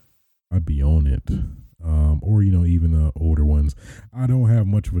 I'd be on it. Or even the older ones. I don't have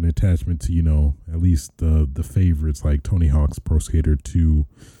much of an attachment to at least the favorites like Tony Hawk's Pro Skater 2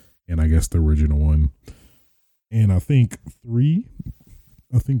 and I guess the original one. And I think 3.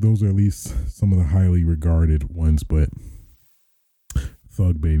 I think those are at least some of the highly regarded ones, but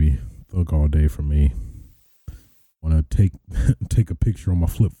Thug, baby. Thug all day for me. Want to take a picture on my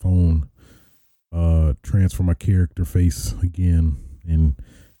flip phone, transfer my character face again, and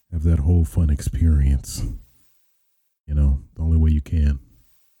have that whole fun experience. The only way you can.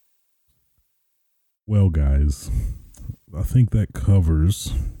 Well, guys, I think that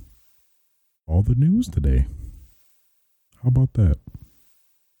covers all the news today. How about that?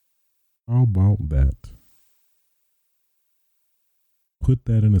 Put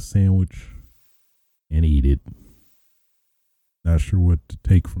that in a sandwich and eat it. Not sure what to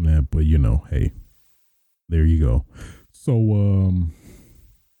take from that, but hey, there you go. So,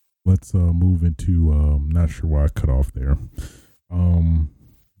 let's move into, not sure why I cut off there.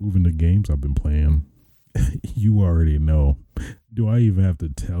 Moving to games I've been playing. You already know. Do I even have to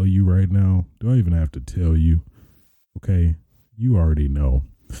tell you right now? Do I even have to tell you? Okay, you already know.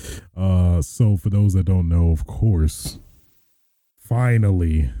 So for those that don't know, of course,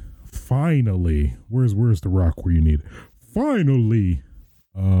 finally, where's the rock where you need it? Finally,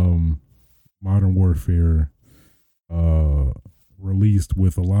 Modern Warfare, released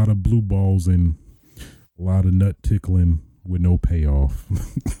with a lot of blue balls and a lot of nut tickling with no payoff.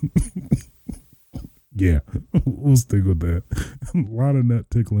 Yeah, we'll stick with that. A lot of nut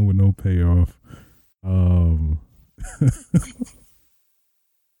tickling with no payoff.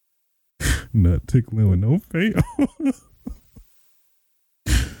 Nut tickling with no payoff.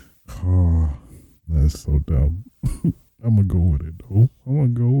 Oh, That's so dumb. I'm gonna go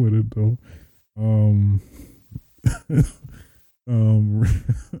with it though.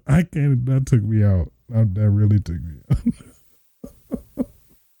 I can't. That took me out. That really took me out.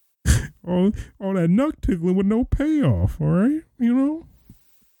 all that nut tickling with no payoff. All right,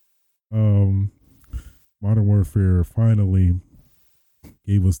 Modern Warfare finally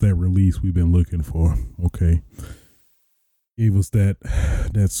gave us that release we've been looking for. Okay, gave us that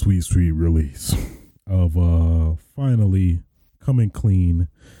sweet release of finally coming clean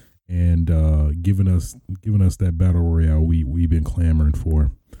and giving us that battle royale we've been clamoring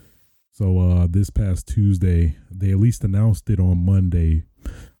for. So this past Tuesday, they at least announced it on Monday,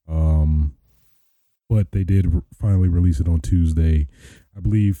 but they did finally release it on Tuesday. I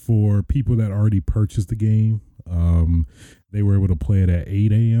believe for people that already purchased the game, they were able to play it at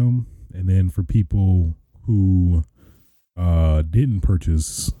 8 a.m. And then for people who didn't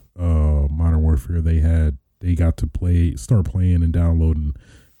purchase Modern Warfare, they got to start playing and downloading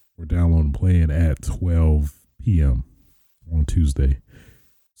and playing at 12 p.m. on Tuesday.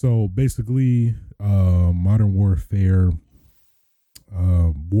 So basically, Modern Warfare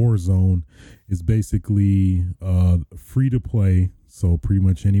Warzone is basically free to play. So pretty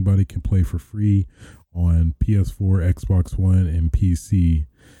much anybody can play for free on PS4, Xbox One, and PC.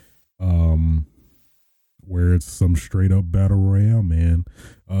 Where it's some straight up battle royale, man.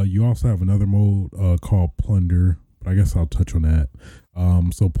 You also have another mode called Plunder, but I guess I'll touch on that.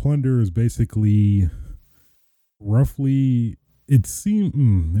 So Plunder is basically roughly,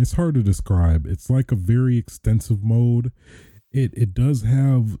 it's hard to describe. It's like a very extensive mode. It does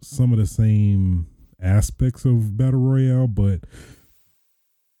have some of the same aspects of battle royale, but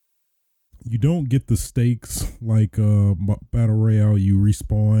you don't get the stakes like battle royale. You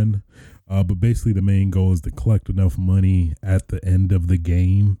respawn, but basically the main goal is to collect enough money at the end of the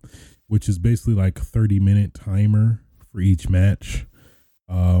game, which is basically like a 30-minute timer for each match.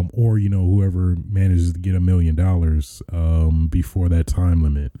 Or whoever manages to get $1 million before that time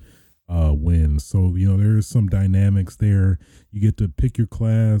limit wins. So there's some dynamics there. You get to pick your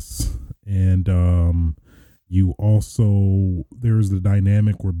class, and you also, there's the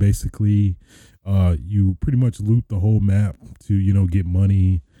dynamic where basically you pretty much loot the whole map to get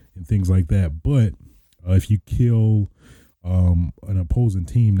money and things like that. But if you kill an opposing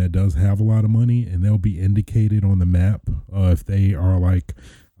team that does have a lot of money, and they'll be indicated on the map if they are like,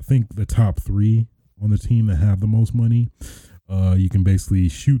 I think the top 3 on the team that have the most money, you can basically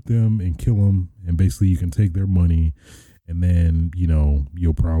shoot them and kill them, and basically you can take their money, and then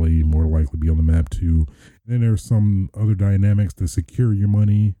you'll probably more likely be on the map too. And then there's some other dynamics to secure your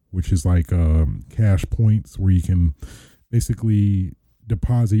money, which is like cash points, where you can basically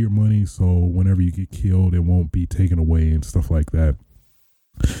deposit your money, so whenever you get killed, it won't be taken away and stuff like that.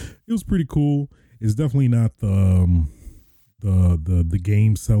 It was pretty cool. It's definitely not the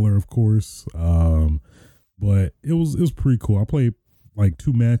game seller, of course, but it was pretty cool. I played like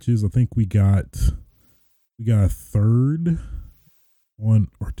 2 matches. I think we got third on,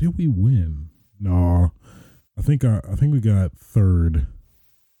 or did we win? No, I think we got third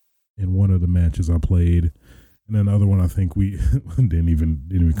in one of the matches I played. And then the other one, I think we didn't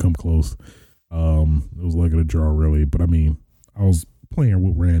even come close. It was like a draw, really. But I mean, I was playing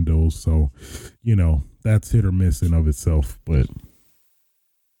with randos, so that's hit or miss in of itself. But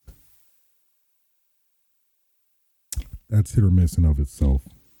that's hit or miss in of itself.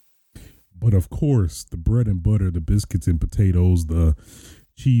 But of course, the bread and butter, the biscuits and potatoes, the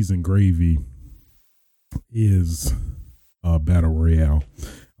cheese and gravy is Battle Royale.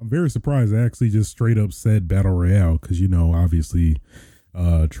 I'm very surprised I actually just straight up said Battle Royale, because, obviously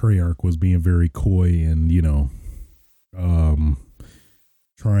Treyarch was being very coy and,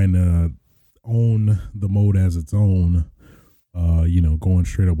 trying to own the mode as its own, going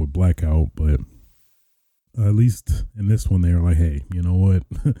straight up with Blackout. But at least in this one, they're like, hey, you know what?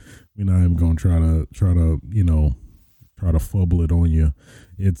 We're not even going to try to fumble it on you.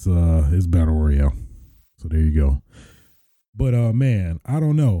 It's Battle Royale. So there you go. But man, I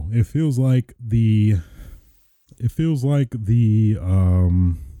don't know. It feels like the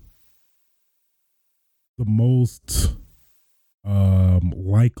most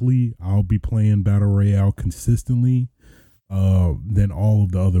likely I'll be playing Battle Royale consistently than all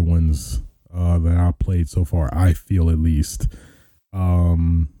of the other ones that I've played so far. I feel, at least,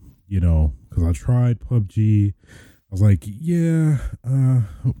 because I tried PUBG. I was like, yeah,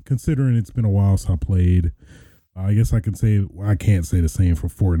 considering it's been a while since I played, I guess I can't say the same for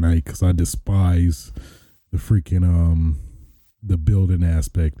Fortnite, because I despise the freaking the building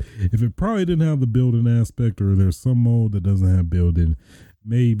aspect. If it probably didn't have the building aspect, or there's some mode that doesn't have building,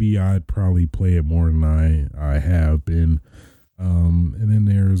 maybe I'd probably play it more than I have been. And then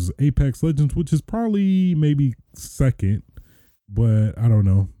there's Apex Legends, which is probably maybe second, but I don't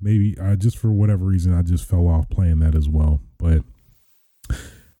know. Maybe I just, for whatever reason, I just fell off playing that as well. But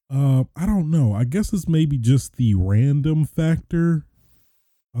I don't know. I guess it's maybe just the random factor.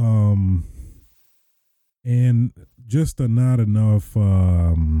 And just not enough, I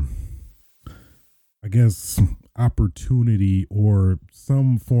guess, opportunity or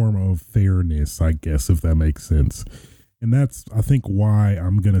some form of fairness, I guess, if that makes sense. And that's, I think, why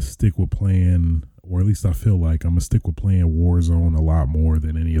I'm going to stick with playing, or at least I feel like I'm going to stick with playing Warzone a lot more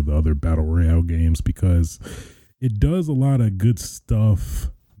than any of the other Battle Royale games, because it does a lot of good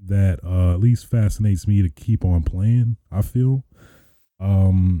stuff that at least fascinates me to keep on playing, I feel.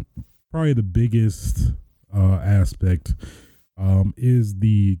 Probably the biggest aspect is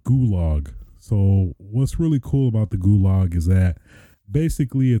the gulag. So what's really cool about the gulag is that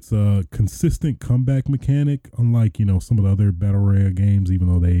basically it's a consistent comeback mechanic, unlike, some of the other Battle Royale games, even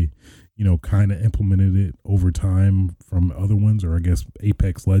though they, kind of implemented it over time from other ones, or I guess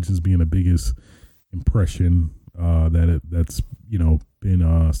Apex Legends being the biggest impression that's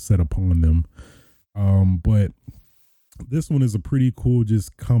been set upon them. But this one is a pretty cool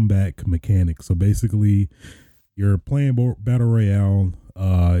just comeback mechanic. So basically you're playing Battle Royale,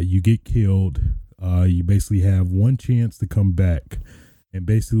 you get killed, you basically have one chance to come back. And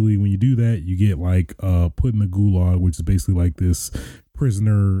basically when you do that, you get put in the gulag, which is basically like this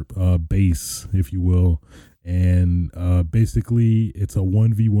prisoner base, if you will. And basically it's a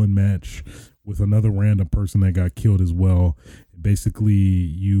 1v1 match with another random person that got killed as well. Basically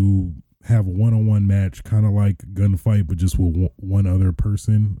you have a one-on-one match, kind of like gunfight, but just with one other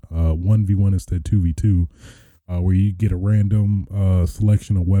person, 1v1 instead of 2v2, where you get a random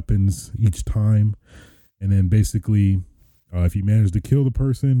selection of weapons each time. And then basically if you manage to kill the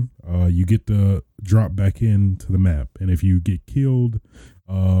person, you get to drop back into the map. And if you get killed,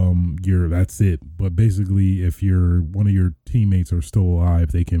 that's it. But basically, if one of your teammates are still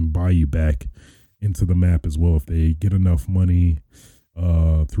alive, they can buy you back into the map as well if they get enough money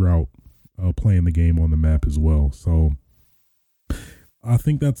throughout playing the game on the map as well. So I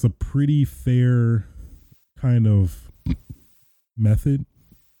think that's a pretty fair kind of method,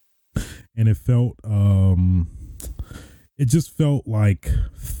 and it just felt like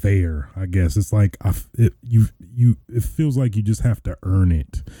fair, I guess. It's like it feels like you just have to earn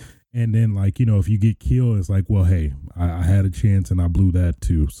it. And then if you get killed, it's like, well, hey, I had a chance and I blew that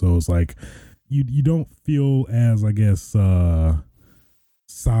too. So it's like you don't feel as, I guess,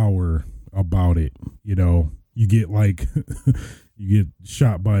 sour about it. You get you get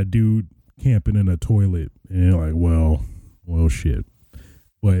shot by a dude camping in a toilet and you're like, well shit.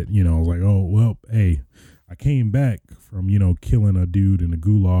 But like, oh well, hey, I came back from, killing a dude in a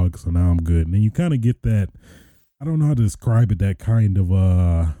gulag, so now I'm good. And then you kind of get that, I don't know how to describe it, that kind of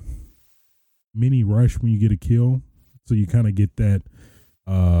mini rush when you get a kill. So you kind of get that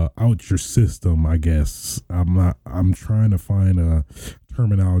out your system, I guess. I'm trying to find a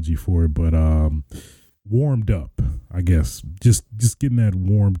terminology for it, but warmed up, I guess. Just getting that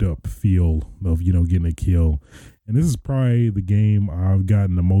warmed up feel of, getting a kill. And this is probably the game I've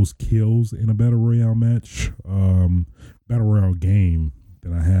gotten the most kills in a Battle Royale match, Battle Royale game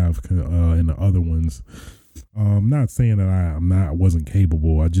than I have in the other ones. Not saying that I wasn't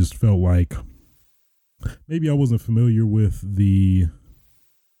capable. I just felt like maybe I wasn't familiar with the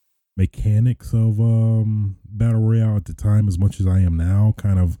mechanics of Battle Royale at the time as much as I am now,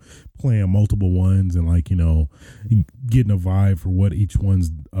 kind of playing multiple ones and getting a vibe for what each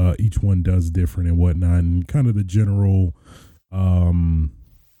one does different and whatnot, and kind of the general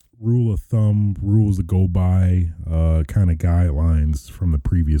rule of thumb, rules to go by, kind of guidelines from the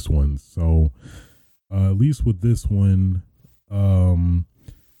previous ones. So at least with this one,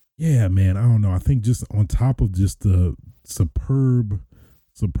 yeah, man, I don't know. I think just on top of just the superb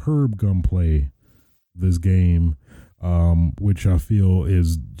gunplay of this game, which I feel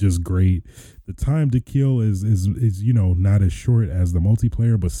is just great. The time to kill is not as short as the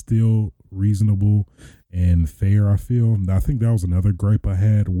multiplayer, but still reasonable and fair, I feel. I think that was another gripe I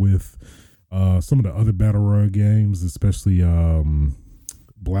had with some of the other Battle Royale games, especially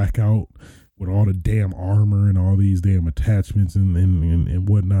Blackout, with all the damn armor and all these damn attachments and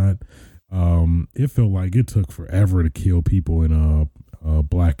whatnot. It felt like it took forever to kill people in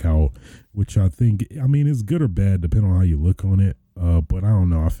Blackout, which I think, is good or bad depending on how you look on it. But I don't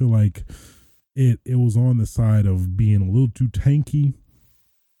know. I feel like it was on the side of being a little too tanky.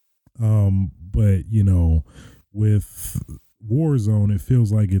 But with Warzone, it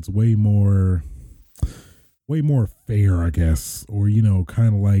feels like it's way more way more fair, I guess, or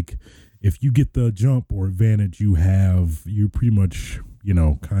kind of like if you get the jump or advantage you have, you pretty much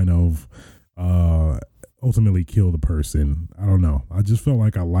kind of ultimately kill the person. I don't know. I just felt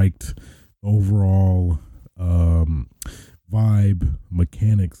like I liked the overall vibe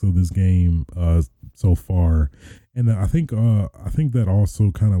mechanics of this game so far, and I think that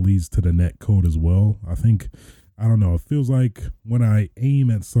also kind of leads to the net code as well. I don't know, it feels like when I aim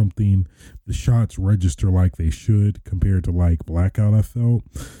at something, the shots register like they should compared to like Blackout. I felt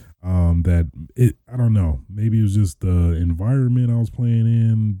I don't know, maybe it was just the environment I was playing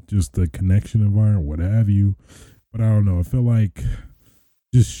in, just the connection environment, what have you, but I don't know, it felt like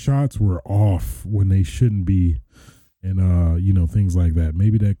just shots were off when they shouldn't be, and things like that.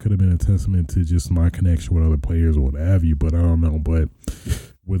 Maybe that could have been a testament to just my connection with other players or what have you, but I don't know. But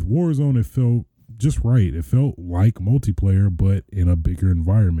with Warzone, it felt just right. It felt like multiplayer, but in a bigger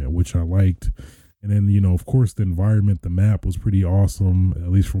environment, which I liked. And then, of course, the environment, the map was pretty awesome,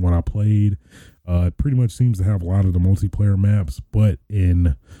 at least from what I played. It pretty much seems to have a lot of the multiplayer maps, but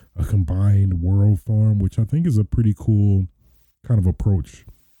in a combined world form, which I think is a pretty cool kind of approach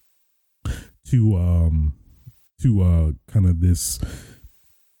to kind of this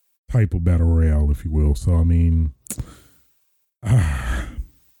type of battle royale, if you will. So, I mean,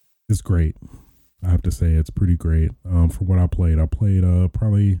 it's great. I have to say it's pretty great. From what I played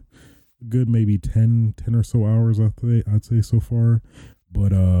probably a good maybe 10 or so hours, I'd say so far.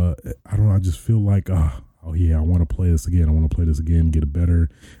 But I don't know, I just feel like oh yeah, I want to play this again. I want to play this again, get it better.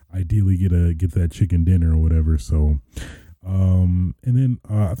 Ideally get that chicken dinner or whatever. So and then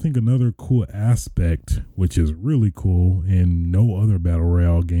I think another cool aspect, which is really cool and no other battle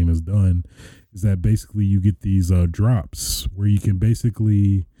royale game has done, is that basically you get these drops where you can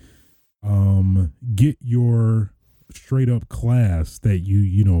basically get your straight up class that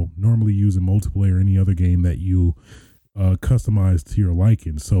you normally use in multiplayer or any other game that you customize to your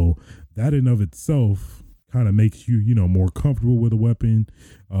liking. So that in of itself kind of makes you more comfortable with a weapon,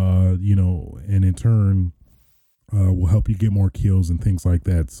 and in turn will help you get more kills and things like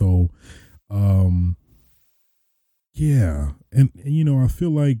that. So yeah, and I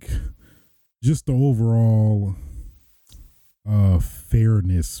feel like just the overall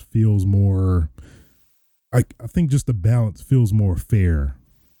fairness feels more, I think just the balance feels more fair.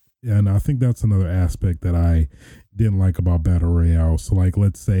 And I think that's another aspect that I didn't like about Battle Royale. So like,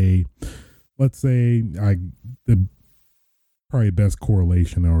 let's say the probably best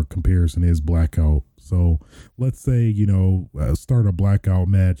correlation or comparison is Blackout. So let's say, start a Blackout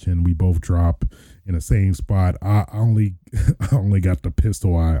match and we both drop in the same spot. I only got the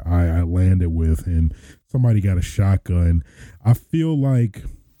pistol I landed with, and somebody got a shotgun. I feel like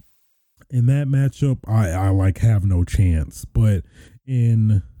in that matchup, I like have no chance. But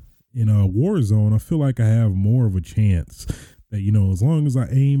in a Warzone, I feel like I have more of a chance. That as long as I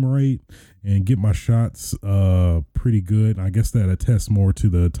aim right and get my shots pretty good, I guess that attests more to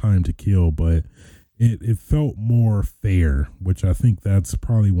the time to kill. But it felt more fair, which I think that's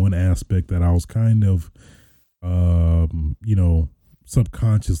probably one aspect that I was kind of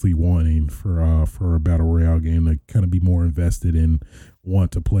subconsciously wanting for a battle royale game, to kind of be more invested and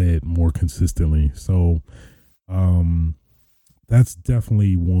want to play it more consistently. So that's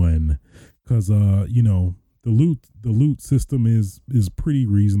definitely one, because the loot system is pretty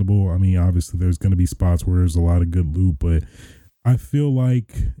reasonable. I mean, obviously there's going to be spots where there's a lot of good loot, but I feel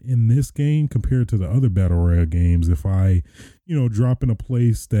like in this game, compared to the other battle royale games, if I drop in a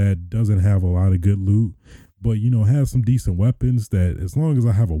place that doesn't have a lot of good loot, but have some decent weapons, that as long as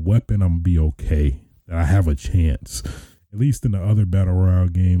I have a weapon, I'm gonna be okay, that I have a chance. At least in the other battle royale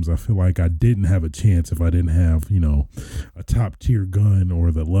games, I feel like I didn't have a chance if I didn't have a top tier gun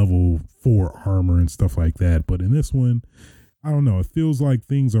or the level 4 armor and stuff like that. But in this one, I don't know, it feels like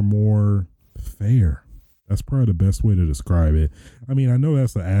things are more fair. That's probably the best way to describe it. I mean, I know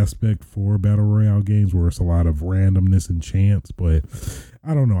that's the aspect for battle royale games where it's a lot of randomness and chance, but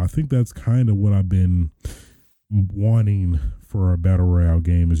I don't know, I think that's kind of what I've been wanting for a battle royale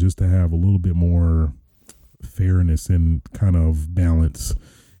game, is just to have a little bit more fairness and kind of balance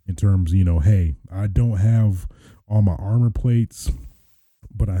in terms, hey, I don't have all my armor plates,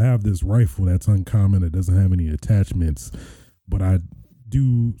 but I have this rifle that's uncommon, that doesn't have any attachments, but I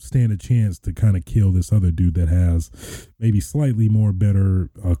do stand a chance to kind of kill this other dude that has maybe slightly more better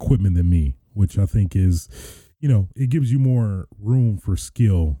equipment than me, which I think is, it gives you more room for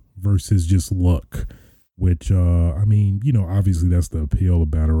skill versus just luck, which, I mean, obviously that's the appeal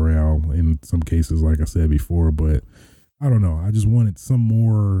of battle royale in some cases, like I said before, but I don't know. I just wanted some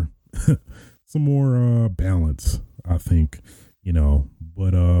more, balance, I think,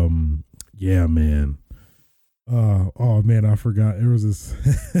 but, yeah, man, Oh man, I forgot. There was this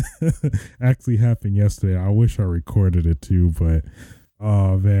actually happened yesterday. I wish I recorded it too, but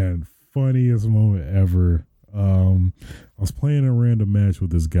oh man, funniest moment ever. I was playing a random match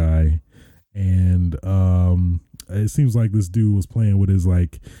with this guy, and it seems like this dude was playing with his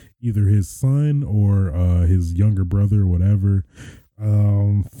like either his son or his younger brother or whatever.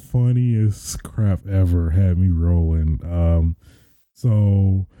 Funniest crap ever, had me rolling.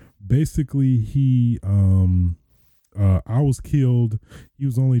 So basically I was killed. He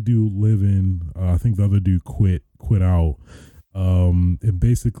was the only dude living. I think the other dude quit out. And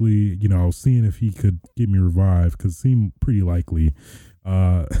basically, I was seeing if he could get me revived because it seemed pretty likely.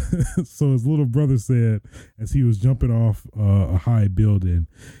 So his little brother said, as he was jumping off a high building,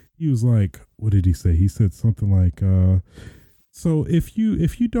 he was like, what did he say? He said something like, so if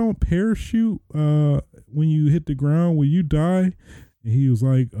you don't parachute when you hit the ground, will you die? And he was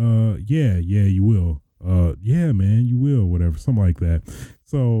like, yeah, you will. Yeah, man, you will, whatever, something like that.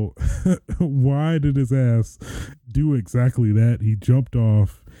 So why did his ass do exactly that? He jumped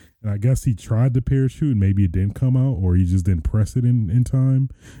off, and I guess he tried to parachute and maybe it didn't come out, or he just didn't press it in time.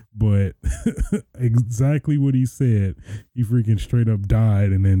 But exactly what he said, he freaking straight up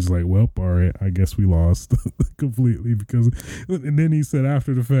died, and then just like, well, all right, I guess we lost completely. Because, and then he said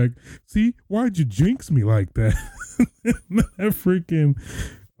after the fact, see, why'd you jinx me like that? That freaking,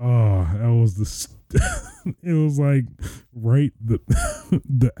 oh, that was it was like right,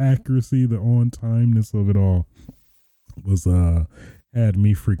 the accuracy, the on timeness of it all was had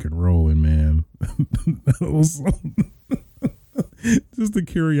me freaking rolling, man. That was just the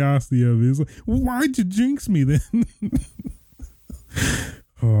curiosity of it. It's like, why'd you jinx me then?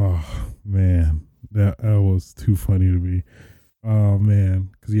 Oh man, that was too funny to me. Oh man,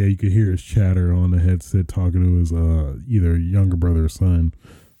 because yeah, you could hear his chatter on the headset talking to his either younger brother or son.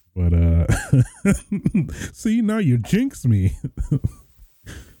 But see, now you jinxed me.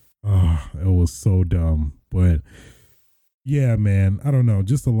 Oh, it was so dumb. But yeah, man, I don't know.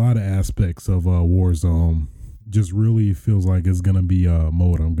 Just a lot of aspects of Warzone. Just really feels like it's gonna be a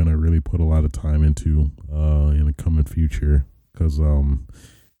mode I'm gonna really put a lot of time into in the coming future. Cause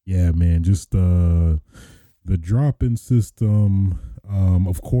yeah, man, just the drop-in system.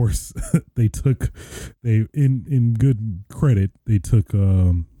 Of course, they in good credit,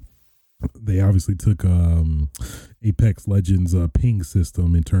 they obviously took Apex Legends ping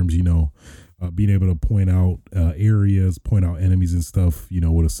system in terms, being able to point out areas, point out enemies and stuff,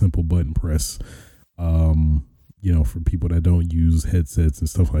 with a simple button press, for people that don't use headsets and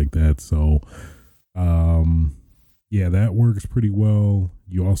stuff like that. So, yeah, that works pretty well.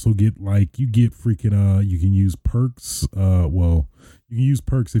 You also get freaking, you can use perks. You can use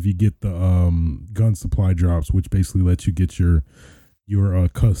perks if you get the gun supply drops, which basically lets you get your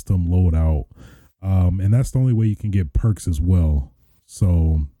custom loadout. And that's the only way you can get perks as well.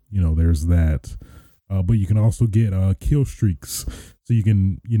 So, there's that. But you can also get kill streaks. So you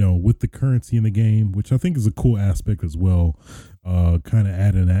can, with the currency in the game, which I think is a cool aspect as well, kind of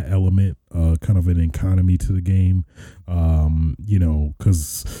adding that element, kind of an economy to the game,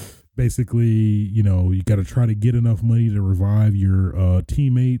 because basically, you got to try to get enough money to revive your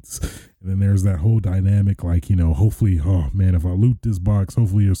teammates. And then there's that whole dynamic, like, hopefully, oh man, if I loot this box,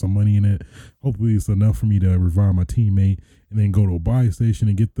 hopefully there's some money in it. Hopefully it's enough for me to revive my teammate and then go to a buy station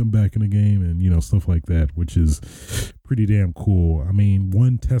and get them back in the game and, stuff like that, which is pretty damn cool. I mean,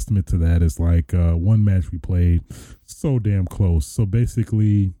 one testament to that is like one match we played so damn close. So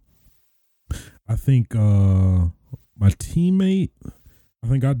basically, I think my teammate, I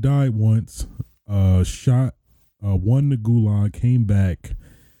think I died once, shot, won the gulag, came back.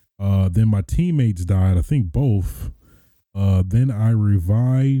 Then my teammates died, I think both. Then I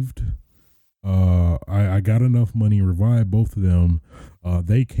revived. I got enough money, revived both of them.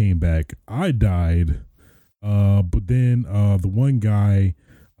 They came back. I died. But then the one guy,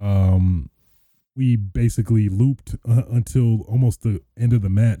 we basically looped until almost the end of the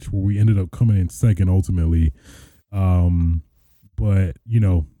match, where we ended up coming in second ultimately. But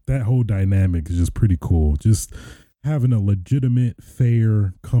that whole dynamic is just pretty cool. Just having a legitimate,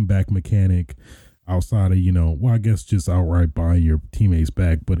 fair comeback mechanic outside of, I guess just outright buying your teammates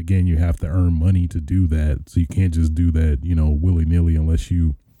back. But again, you have to earn money to do that. So you can't just do that, willy-nilly unless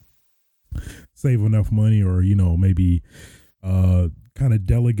you save enough money or, maybe kind of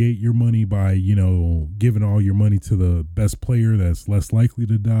delegate your money by, giving all your money to the best player that's less likely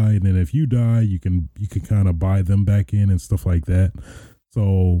to die. And then if you die, you can kind of buy them back in and stuff like that.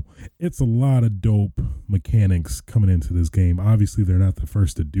 So it's a lot of dope mechanics coming into this game. Obviously, they're not the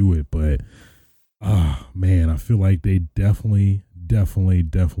first to do it, but I feel like they definitely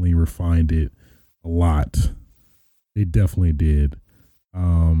refined it a lot. They definitely did.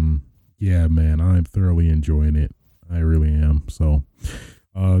 Yeah, man, I'm thoroughly enjoying it. I really am. So,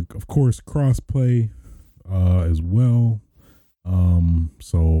 of course, crossplay, as well.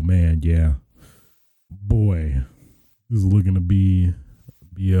 So man, yeah, boy, this is looking to be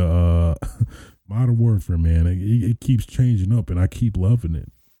a Modern Warfare, man. It keeps changing up, and I keep loving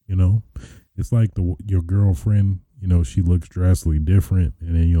it. You know, it's like your girlfriend. You know, she looks drastically different,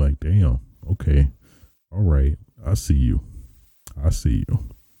 and then you're like, damn, okay, all right, I see you. I see you.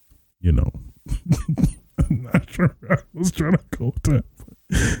 You know, I'm not sure I was trying to go with that.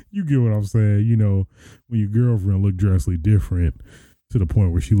 You get what I'm saying. You know, when your girlfriend look drastically different to the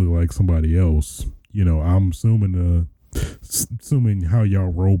point where she look like somebody else, you know, I'm assuming how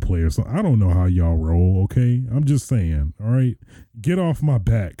y'all role play or something. I don't know how y'all roll, okay? I'm just saying, all right? Get off my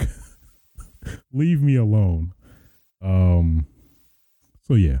back. Leave me alone.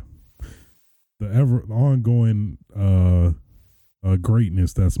 So yeah. The ever ongoing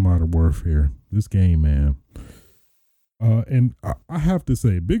greatness that's Modern Warfare. This game, man. And I have to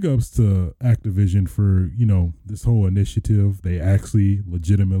say, big ups to Activision for, you know, this whole initiative. They actually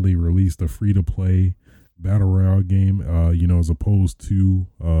legitimately released a free-to-play Battle Royale game, you know, as opposed to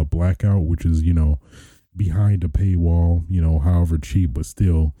Blackout, which is, you know, behind a paywall, you know, however cheap, but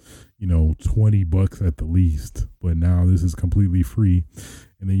still, you know, $20 at the least. But now this is completely free.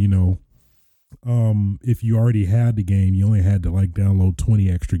 And then, you know, if you already had the game, you only had to like download 20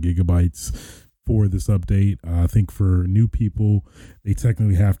 extra gigabytes for this update. I think for new people, they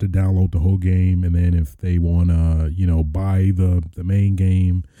technically have to download the whole game, and then if they want to, you know, buy the main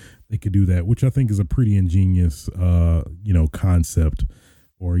game, they could do that, which I think is a pretty ingenious, you know, concept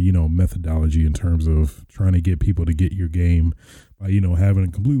or, you know, methodology in terms of trying to get people to get your game by, you know, having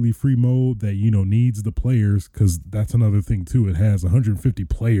a completely free mode that, you know, needs the players, because that's another thing too. It has 150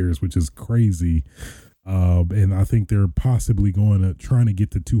 players, which is crazy. And I think they're possibly trying to get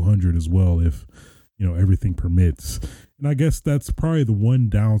to 200 as well if, you know, everything permits. And I guess that's probably the one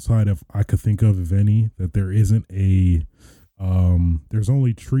downside I could think of, if any, that there isn't there's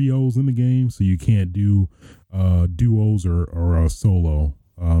only trios in the game, so you can't do duos or a solo.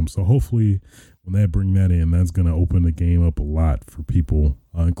 So hopefully when they bring that in, that's going to open the game up a lot for people,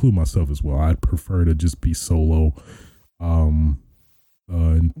 include myself as well. I'd prefer to just be solo,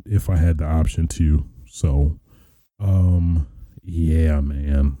 if I had the option to. So, yeah,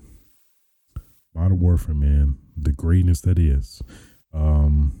 man. Modern Warfare, man. The greatness that is.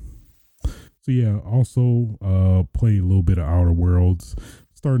 So yeah, also play a little bit of Outer Worlds.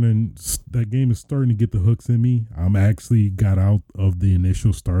 That game is starting to get the hooks in me. I'm actually got out of the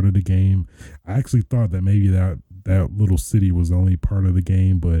initial start of the game. I actually thought that maybe that little city was only part of the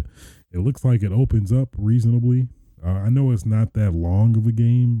game, but it looks like it opens up reasonably. I know it's not that long of a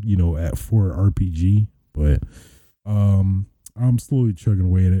game, you know, for RPG, but I'm slowly chugging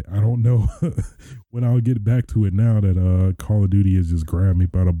away at it. I don't know when I'll get back to it now that Call of Duty has just grabbed me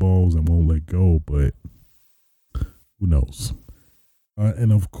by the balls and won't let go, but who knows?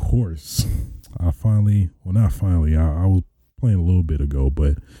 And of course, I was playing a little bit ago,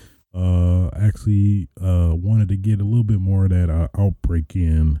 but actually wanted to get a little bit more of that Outbreak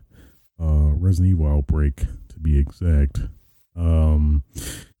in, Resident Evil Outbreak to be exact.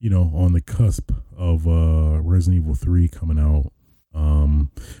 You know, on the cusp of Resident Evil 3 coming out,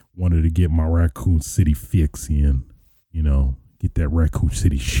 wanted to get my Raccoon City fix in, you know, get that Raccoon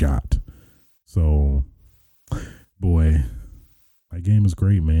City shot. So, boy, that game is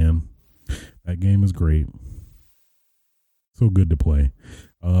great, man. That game is great. So good to play.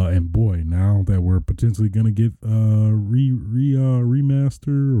 And boy, now that we're potentially gonna get remaster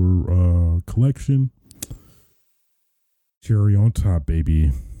or collection, cherry on top,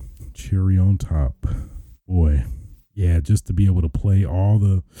 baby. Cherry on top. Boy. Yeah, just to be able to play all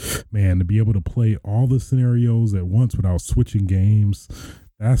the scenarios at once without switching games.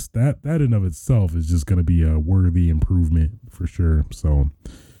 That in of itself is just going to be a worthy improvement for sure. So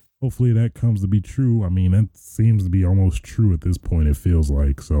hopefully that comes to be true. I mean, that seems to be almost true at this point, it feels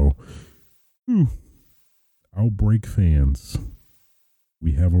like. So, Outbreak fans,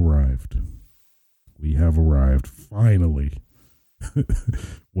 we have arrived. We have arrived. Finally.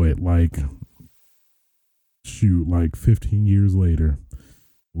 Wait, like 15 years later,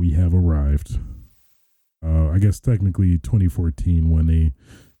 we have arrived. I guess technically 2014 when they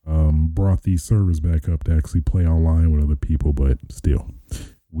brought these servers back up to actually play online with other people, but still,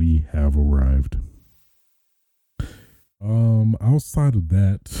 we have arrived. Outside of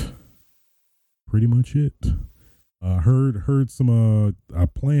that, pretty much it. Heard some. I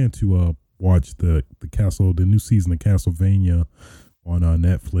plan to watch the new season of Castlevania on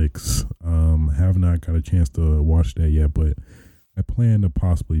Netflix. Have not got a chance to watch that yet, but I plan to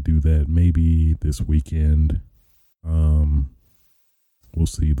possibly do that maybe this weekend. We'll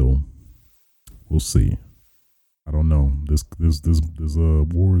see though. We'll see. I don't know. This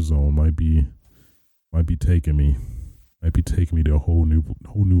war zone might be taking me. Might be taking me to a whole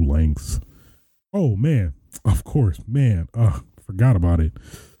new lengths. Oh man, of course, man. Forgot about it.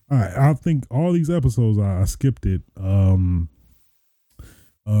 I think all these episodes I skipped it. The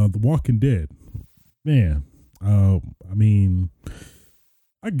Walking Dead. Man, I mean,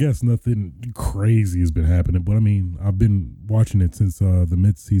 I guess nothing crazy has been happening, but I mean, I've been watching it since the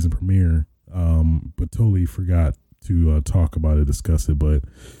mid-season premiere, but totally forgot to talk about it, discuss it. But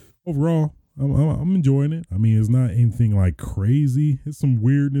overall, I'm enjoying it. I mean, it's not anything like crazy. It's some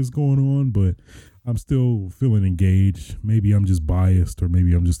weirdness going on, but I'm still feeling engaged. Maybe I'm just biased, or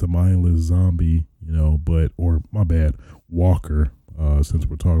maybe I'm just a mindless zombie, or my bad, walker, since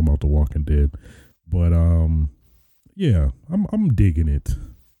we're talking about The Walking Dead. But yeah, I'm digging it.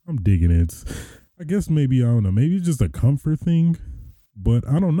 I guess maybe, I don't know, maybe it's just a comfort thing, but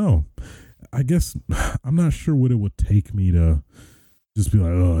I don't know. I guess I'm not sure what it would take me to just be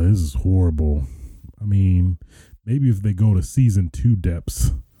like, oh, this is horrible. I mean, maybe if they go to season 2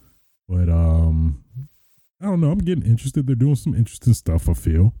 depths, but I don't know. I'm getting interested. They're doing some interesting stuff, I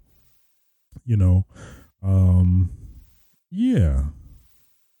feel. Yeah.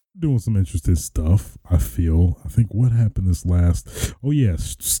 Doing some interesting stuff, I feel. I think what happened this last... Oh, yeah.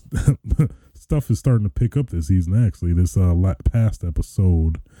 Stuff is starting to pick up this season, actually. This past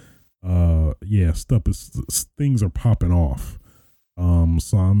episode. Yeah, things are popping off.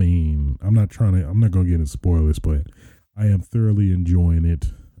 So, I mean, I'm not going to get into spoilers, but I am thoroughly enjoying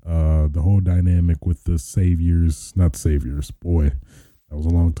it. The whole dynamic with the not saviors, boy, that was a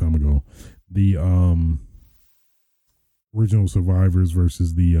long time ago. The original survivors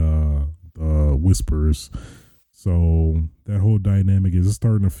versus the whisperers. So that whole dynamic is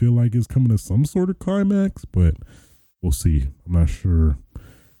starting to feel like it's coming to some sort of climax, but we'll see. I'm not sure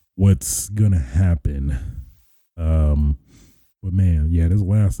what's gonna happen. But man, yeah, this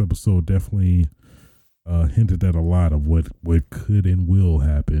last episode definitely hinted at a lot of what could and will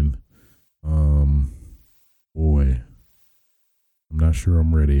happen. Boy, I'm not sure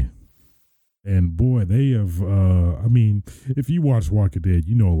I'm ready. And boy, they have, I mean, if you watch Walking Dead,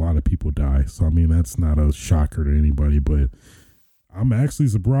 a lot of people die. So, I mean, that's not a shocker to anybody, but I'm actually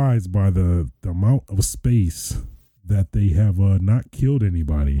surprised by the amount of space that they have not killed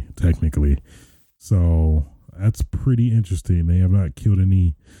anybody, technically. So, that's pretty interesting. They have not killed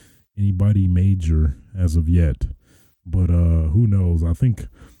anybody major as of yet. But who knows? I think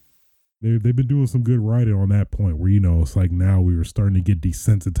they've been doing some good writing on that point where, it's like now we were starting to get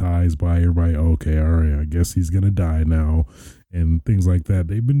desensitized by everybody. Okay, all right, I guess he's gonna die now, and things like that.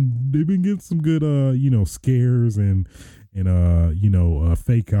 They've been getting some good scares and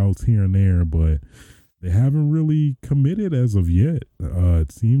fake outs here and there, but they haven't really committed as of yet.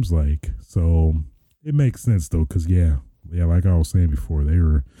 It seems like. So it makes sense though, because yeah, like I was saying before, they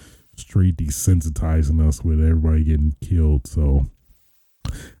were straight desensitizing us with everybody getting killed. So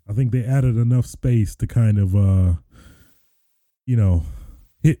I think they added enough space to kind of,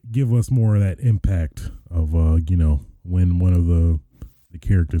 give us more of that impact of, when one of the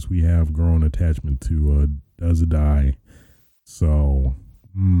characters we have grown attachment to does die. So,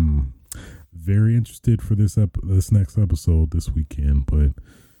 very interested for this next episode this weekend. But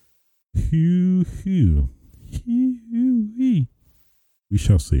we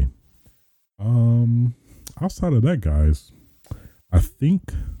shall see. Outside of that, guys, I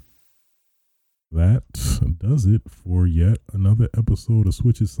think that does it for yet another episode of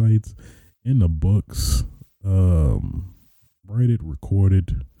Switch It Sites in the books. Write it, record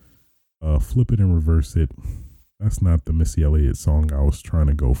it, flip it and reverse it. That's not the Missy Elliott song I was trying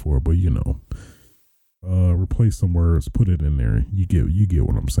to go for, but replace some words, put it in there. You get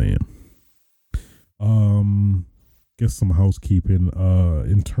what I'm saying. Guess some housekeeping.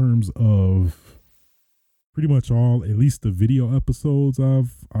 In terms of pretty much all, at least the video episodes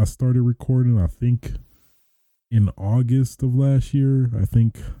I started recording, I think in August of last year. I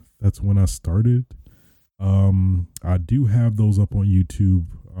think that's when I started. I do have those up on YouTube.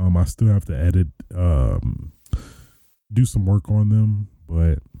 I still have to edit, do some work on them,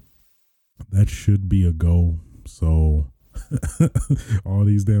 but that should be a go. So all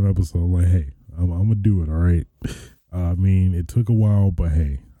these damn episodes, like, hey, I'm gonna do it. All right. I mean, it took a while, but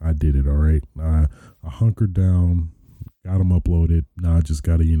hey, I did it. All right. I hunkered down, got them uploaded. Now I just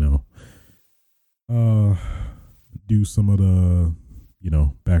gotta, do some of the,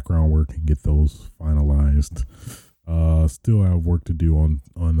 background work and get those finalized. Still have work to do on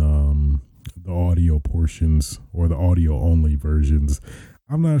the audio portions or the audio only versions.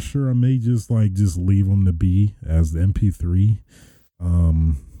 I'm not sure. I may just leave them to be as the MP3. I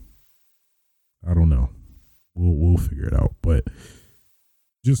don't know. We'll figure it out. But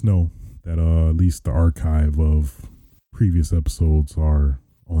just know that at least the archive of previous episodes are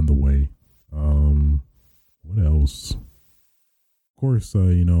on the way. What else? Of course,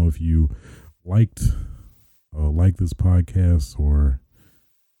 if you like this podcast or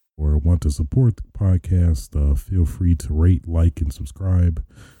want to support the podcast, feel free to rate, like, and subscribe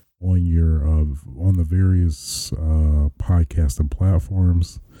on your on the various podcasting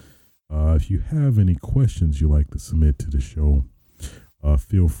platforms. If you have any questions you'd like to submit to the show,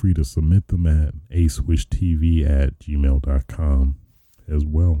 feel free to submit them at aswishtv@gmail.com as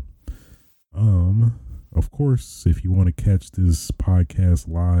well. Of course, if you want to catch this podcast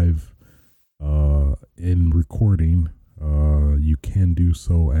live in recording, you can do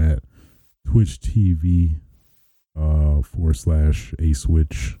so at Twitch TV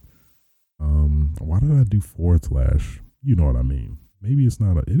 /aswitch. Why did I do /? You know what I mean. Maybe it's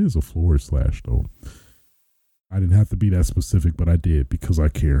not it is a / though. I didn't have to be that specific, but I did because I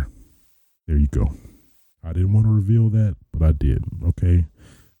care. There you go. I didn't want to reveal that, but I did. Okay.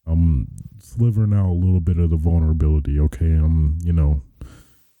 I'm slivering out a little bit of the vulnerability. Okay. I'm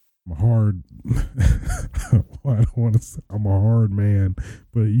a hard, I don't want to say I'm a hard man,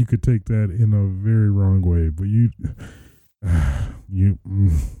 but you could take that in a very wrong way, but you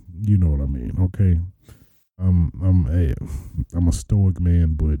know what I mean. Okay. I'm a stoic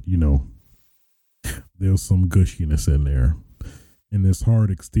man, but there's some gushiness in there. In this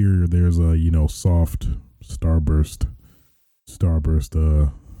hard exterior, there's a soft starburst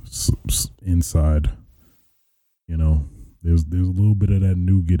inside. There's a little bit of that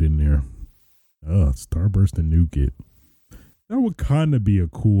nougat in there. Starburst and nougat. That would kind of be a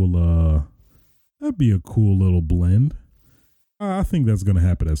cool little blend. I think that's gonna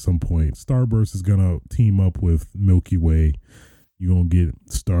happen at some point. Starburst is gonna team up with Milky Way. You're gonna get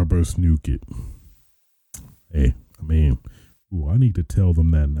Starburst nougat. Hey, I need to tell them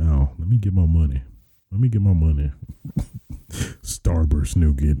that now. Let me get my money. Starburst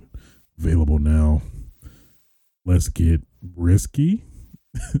nougat available now. Let's get risky.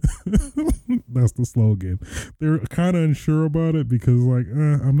 That's the slogan. They're kind of unsure about it because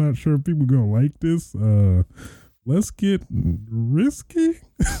I'm not sure if people are gonna like this. Let's get risky.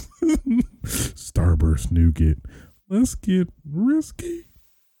 Starburst nougat. Let's get risky.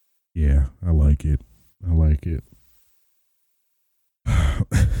 Yeah, I like it.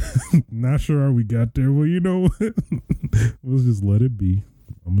 Not sure how we got there. Well, you know what? Let's just let it be.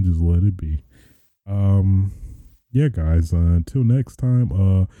 I'm gonna just let it be. Yeah, guys. Until next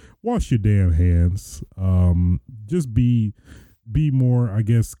time. Wash your damn hands. Just be more, I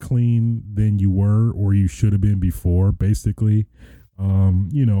guess, clean than you were or you should have been before. Basically,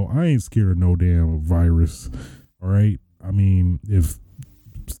 I ain't scared of no damn virus. All right. I mean, if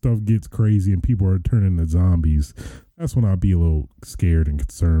stuff gets crazy and people are turning into zombies, that's when I'll be a little scared and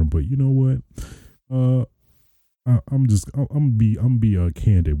concerned. But you know what? I'm gonna be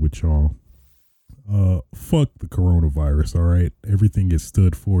candid with y'all. Fuck the coronavirus. All right, everything it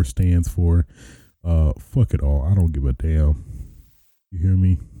stands for. Fuck it all. I don't give a damn. You hear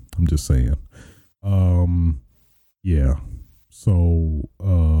me? I'm just saying. Yeah. So,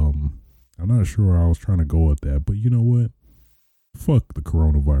 I'm not sure where I was trying to go with that, but you know what? Fuck the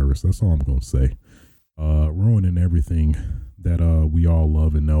coronavirus. That's all I'm gonna say. Ruining everything that we all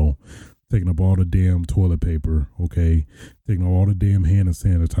love and know. Taking up all the damn toilet paper, okay? Taking all the damn hand and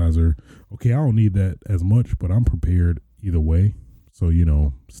sanitizer. Okay, I don't need that as much, but I'm prepared either way. So,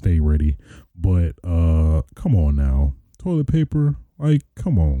 stay ready. But come on now. Toilet paper,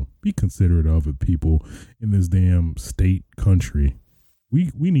 come on. Be considerate of it, people in this damn state country.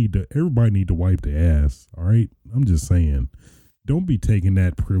 Everybody need to wipe their ass, all right? I'm just saying. Don't be taking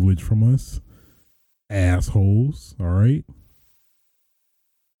that privilege from us. Assholes, all right?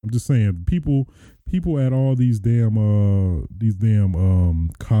 I'm just saying, people at all these damn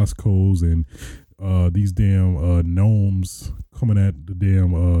Costco's and these damn gnomes coming at the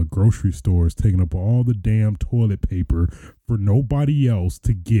damn grocery stores, taking up all the damn toilet paper for nobody else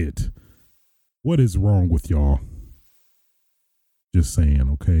to get. What is wrong with y'all? Just saying,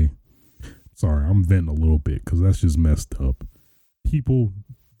 okay? Sorry, I'm venting a little bit because that's just messed up.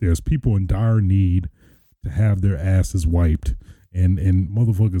 There's people in dire need to have their asses wiped, and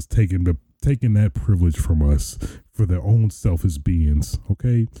motherfuckers taking that privilege from us for their own selfish beings.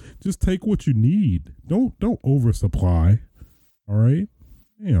 Okay, just take what you need. Don't oversupply. All right,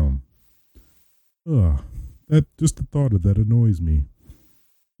 damn. That just the thought of that annoys me.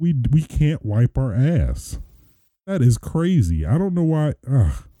 We can't wipe our ass. That is crazy. I don't know why.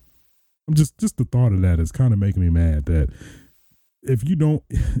 I'm just the thought of that is kind of making me mad. That if you don't,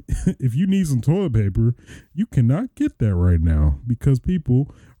 if you need some toilet paper, you cannot get that right now because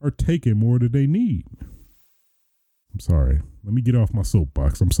people are taking more than they need. I'm sorry. Let me get off my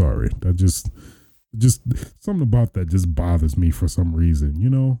soapbox. I'm sorry. That just something about that just bothers me for some reason. You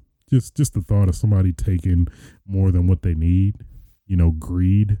know, just the thought of somebody taking more than what they need. You know,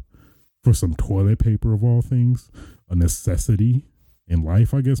 greed for some toilet paper of all things, a necessity in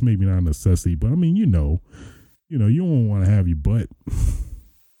life. I guess maybe not a necessity, but I mean, you don't want to have your butt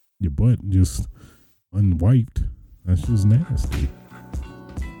just unwiped. That's just nasty.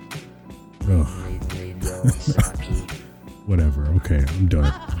 Ugh. Whatever. Okay, I'm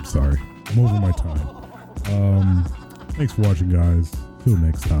done. I'm sorry. I'm over my time. Thanks for watching, guys. Till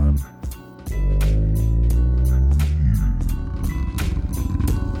next time.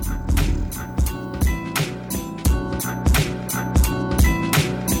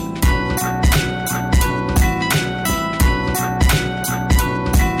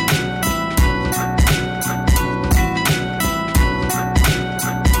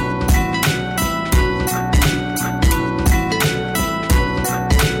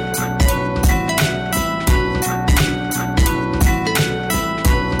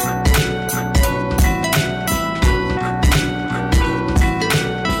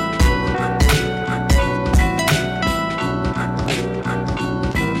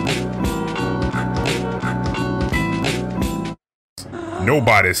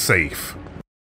 Nobody's safe.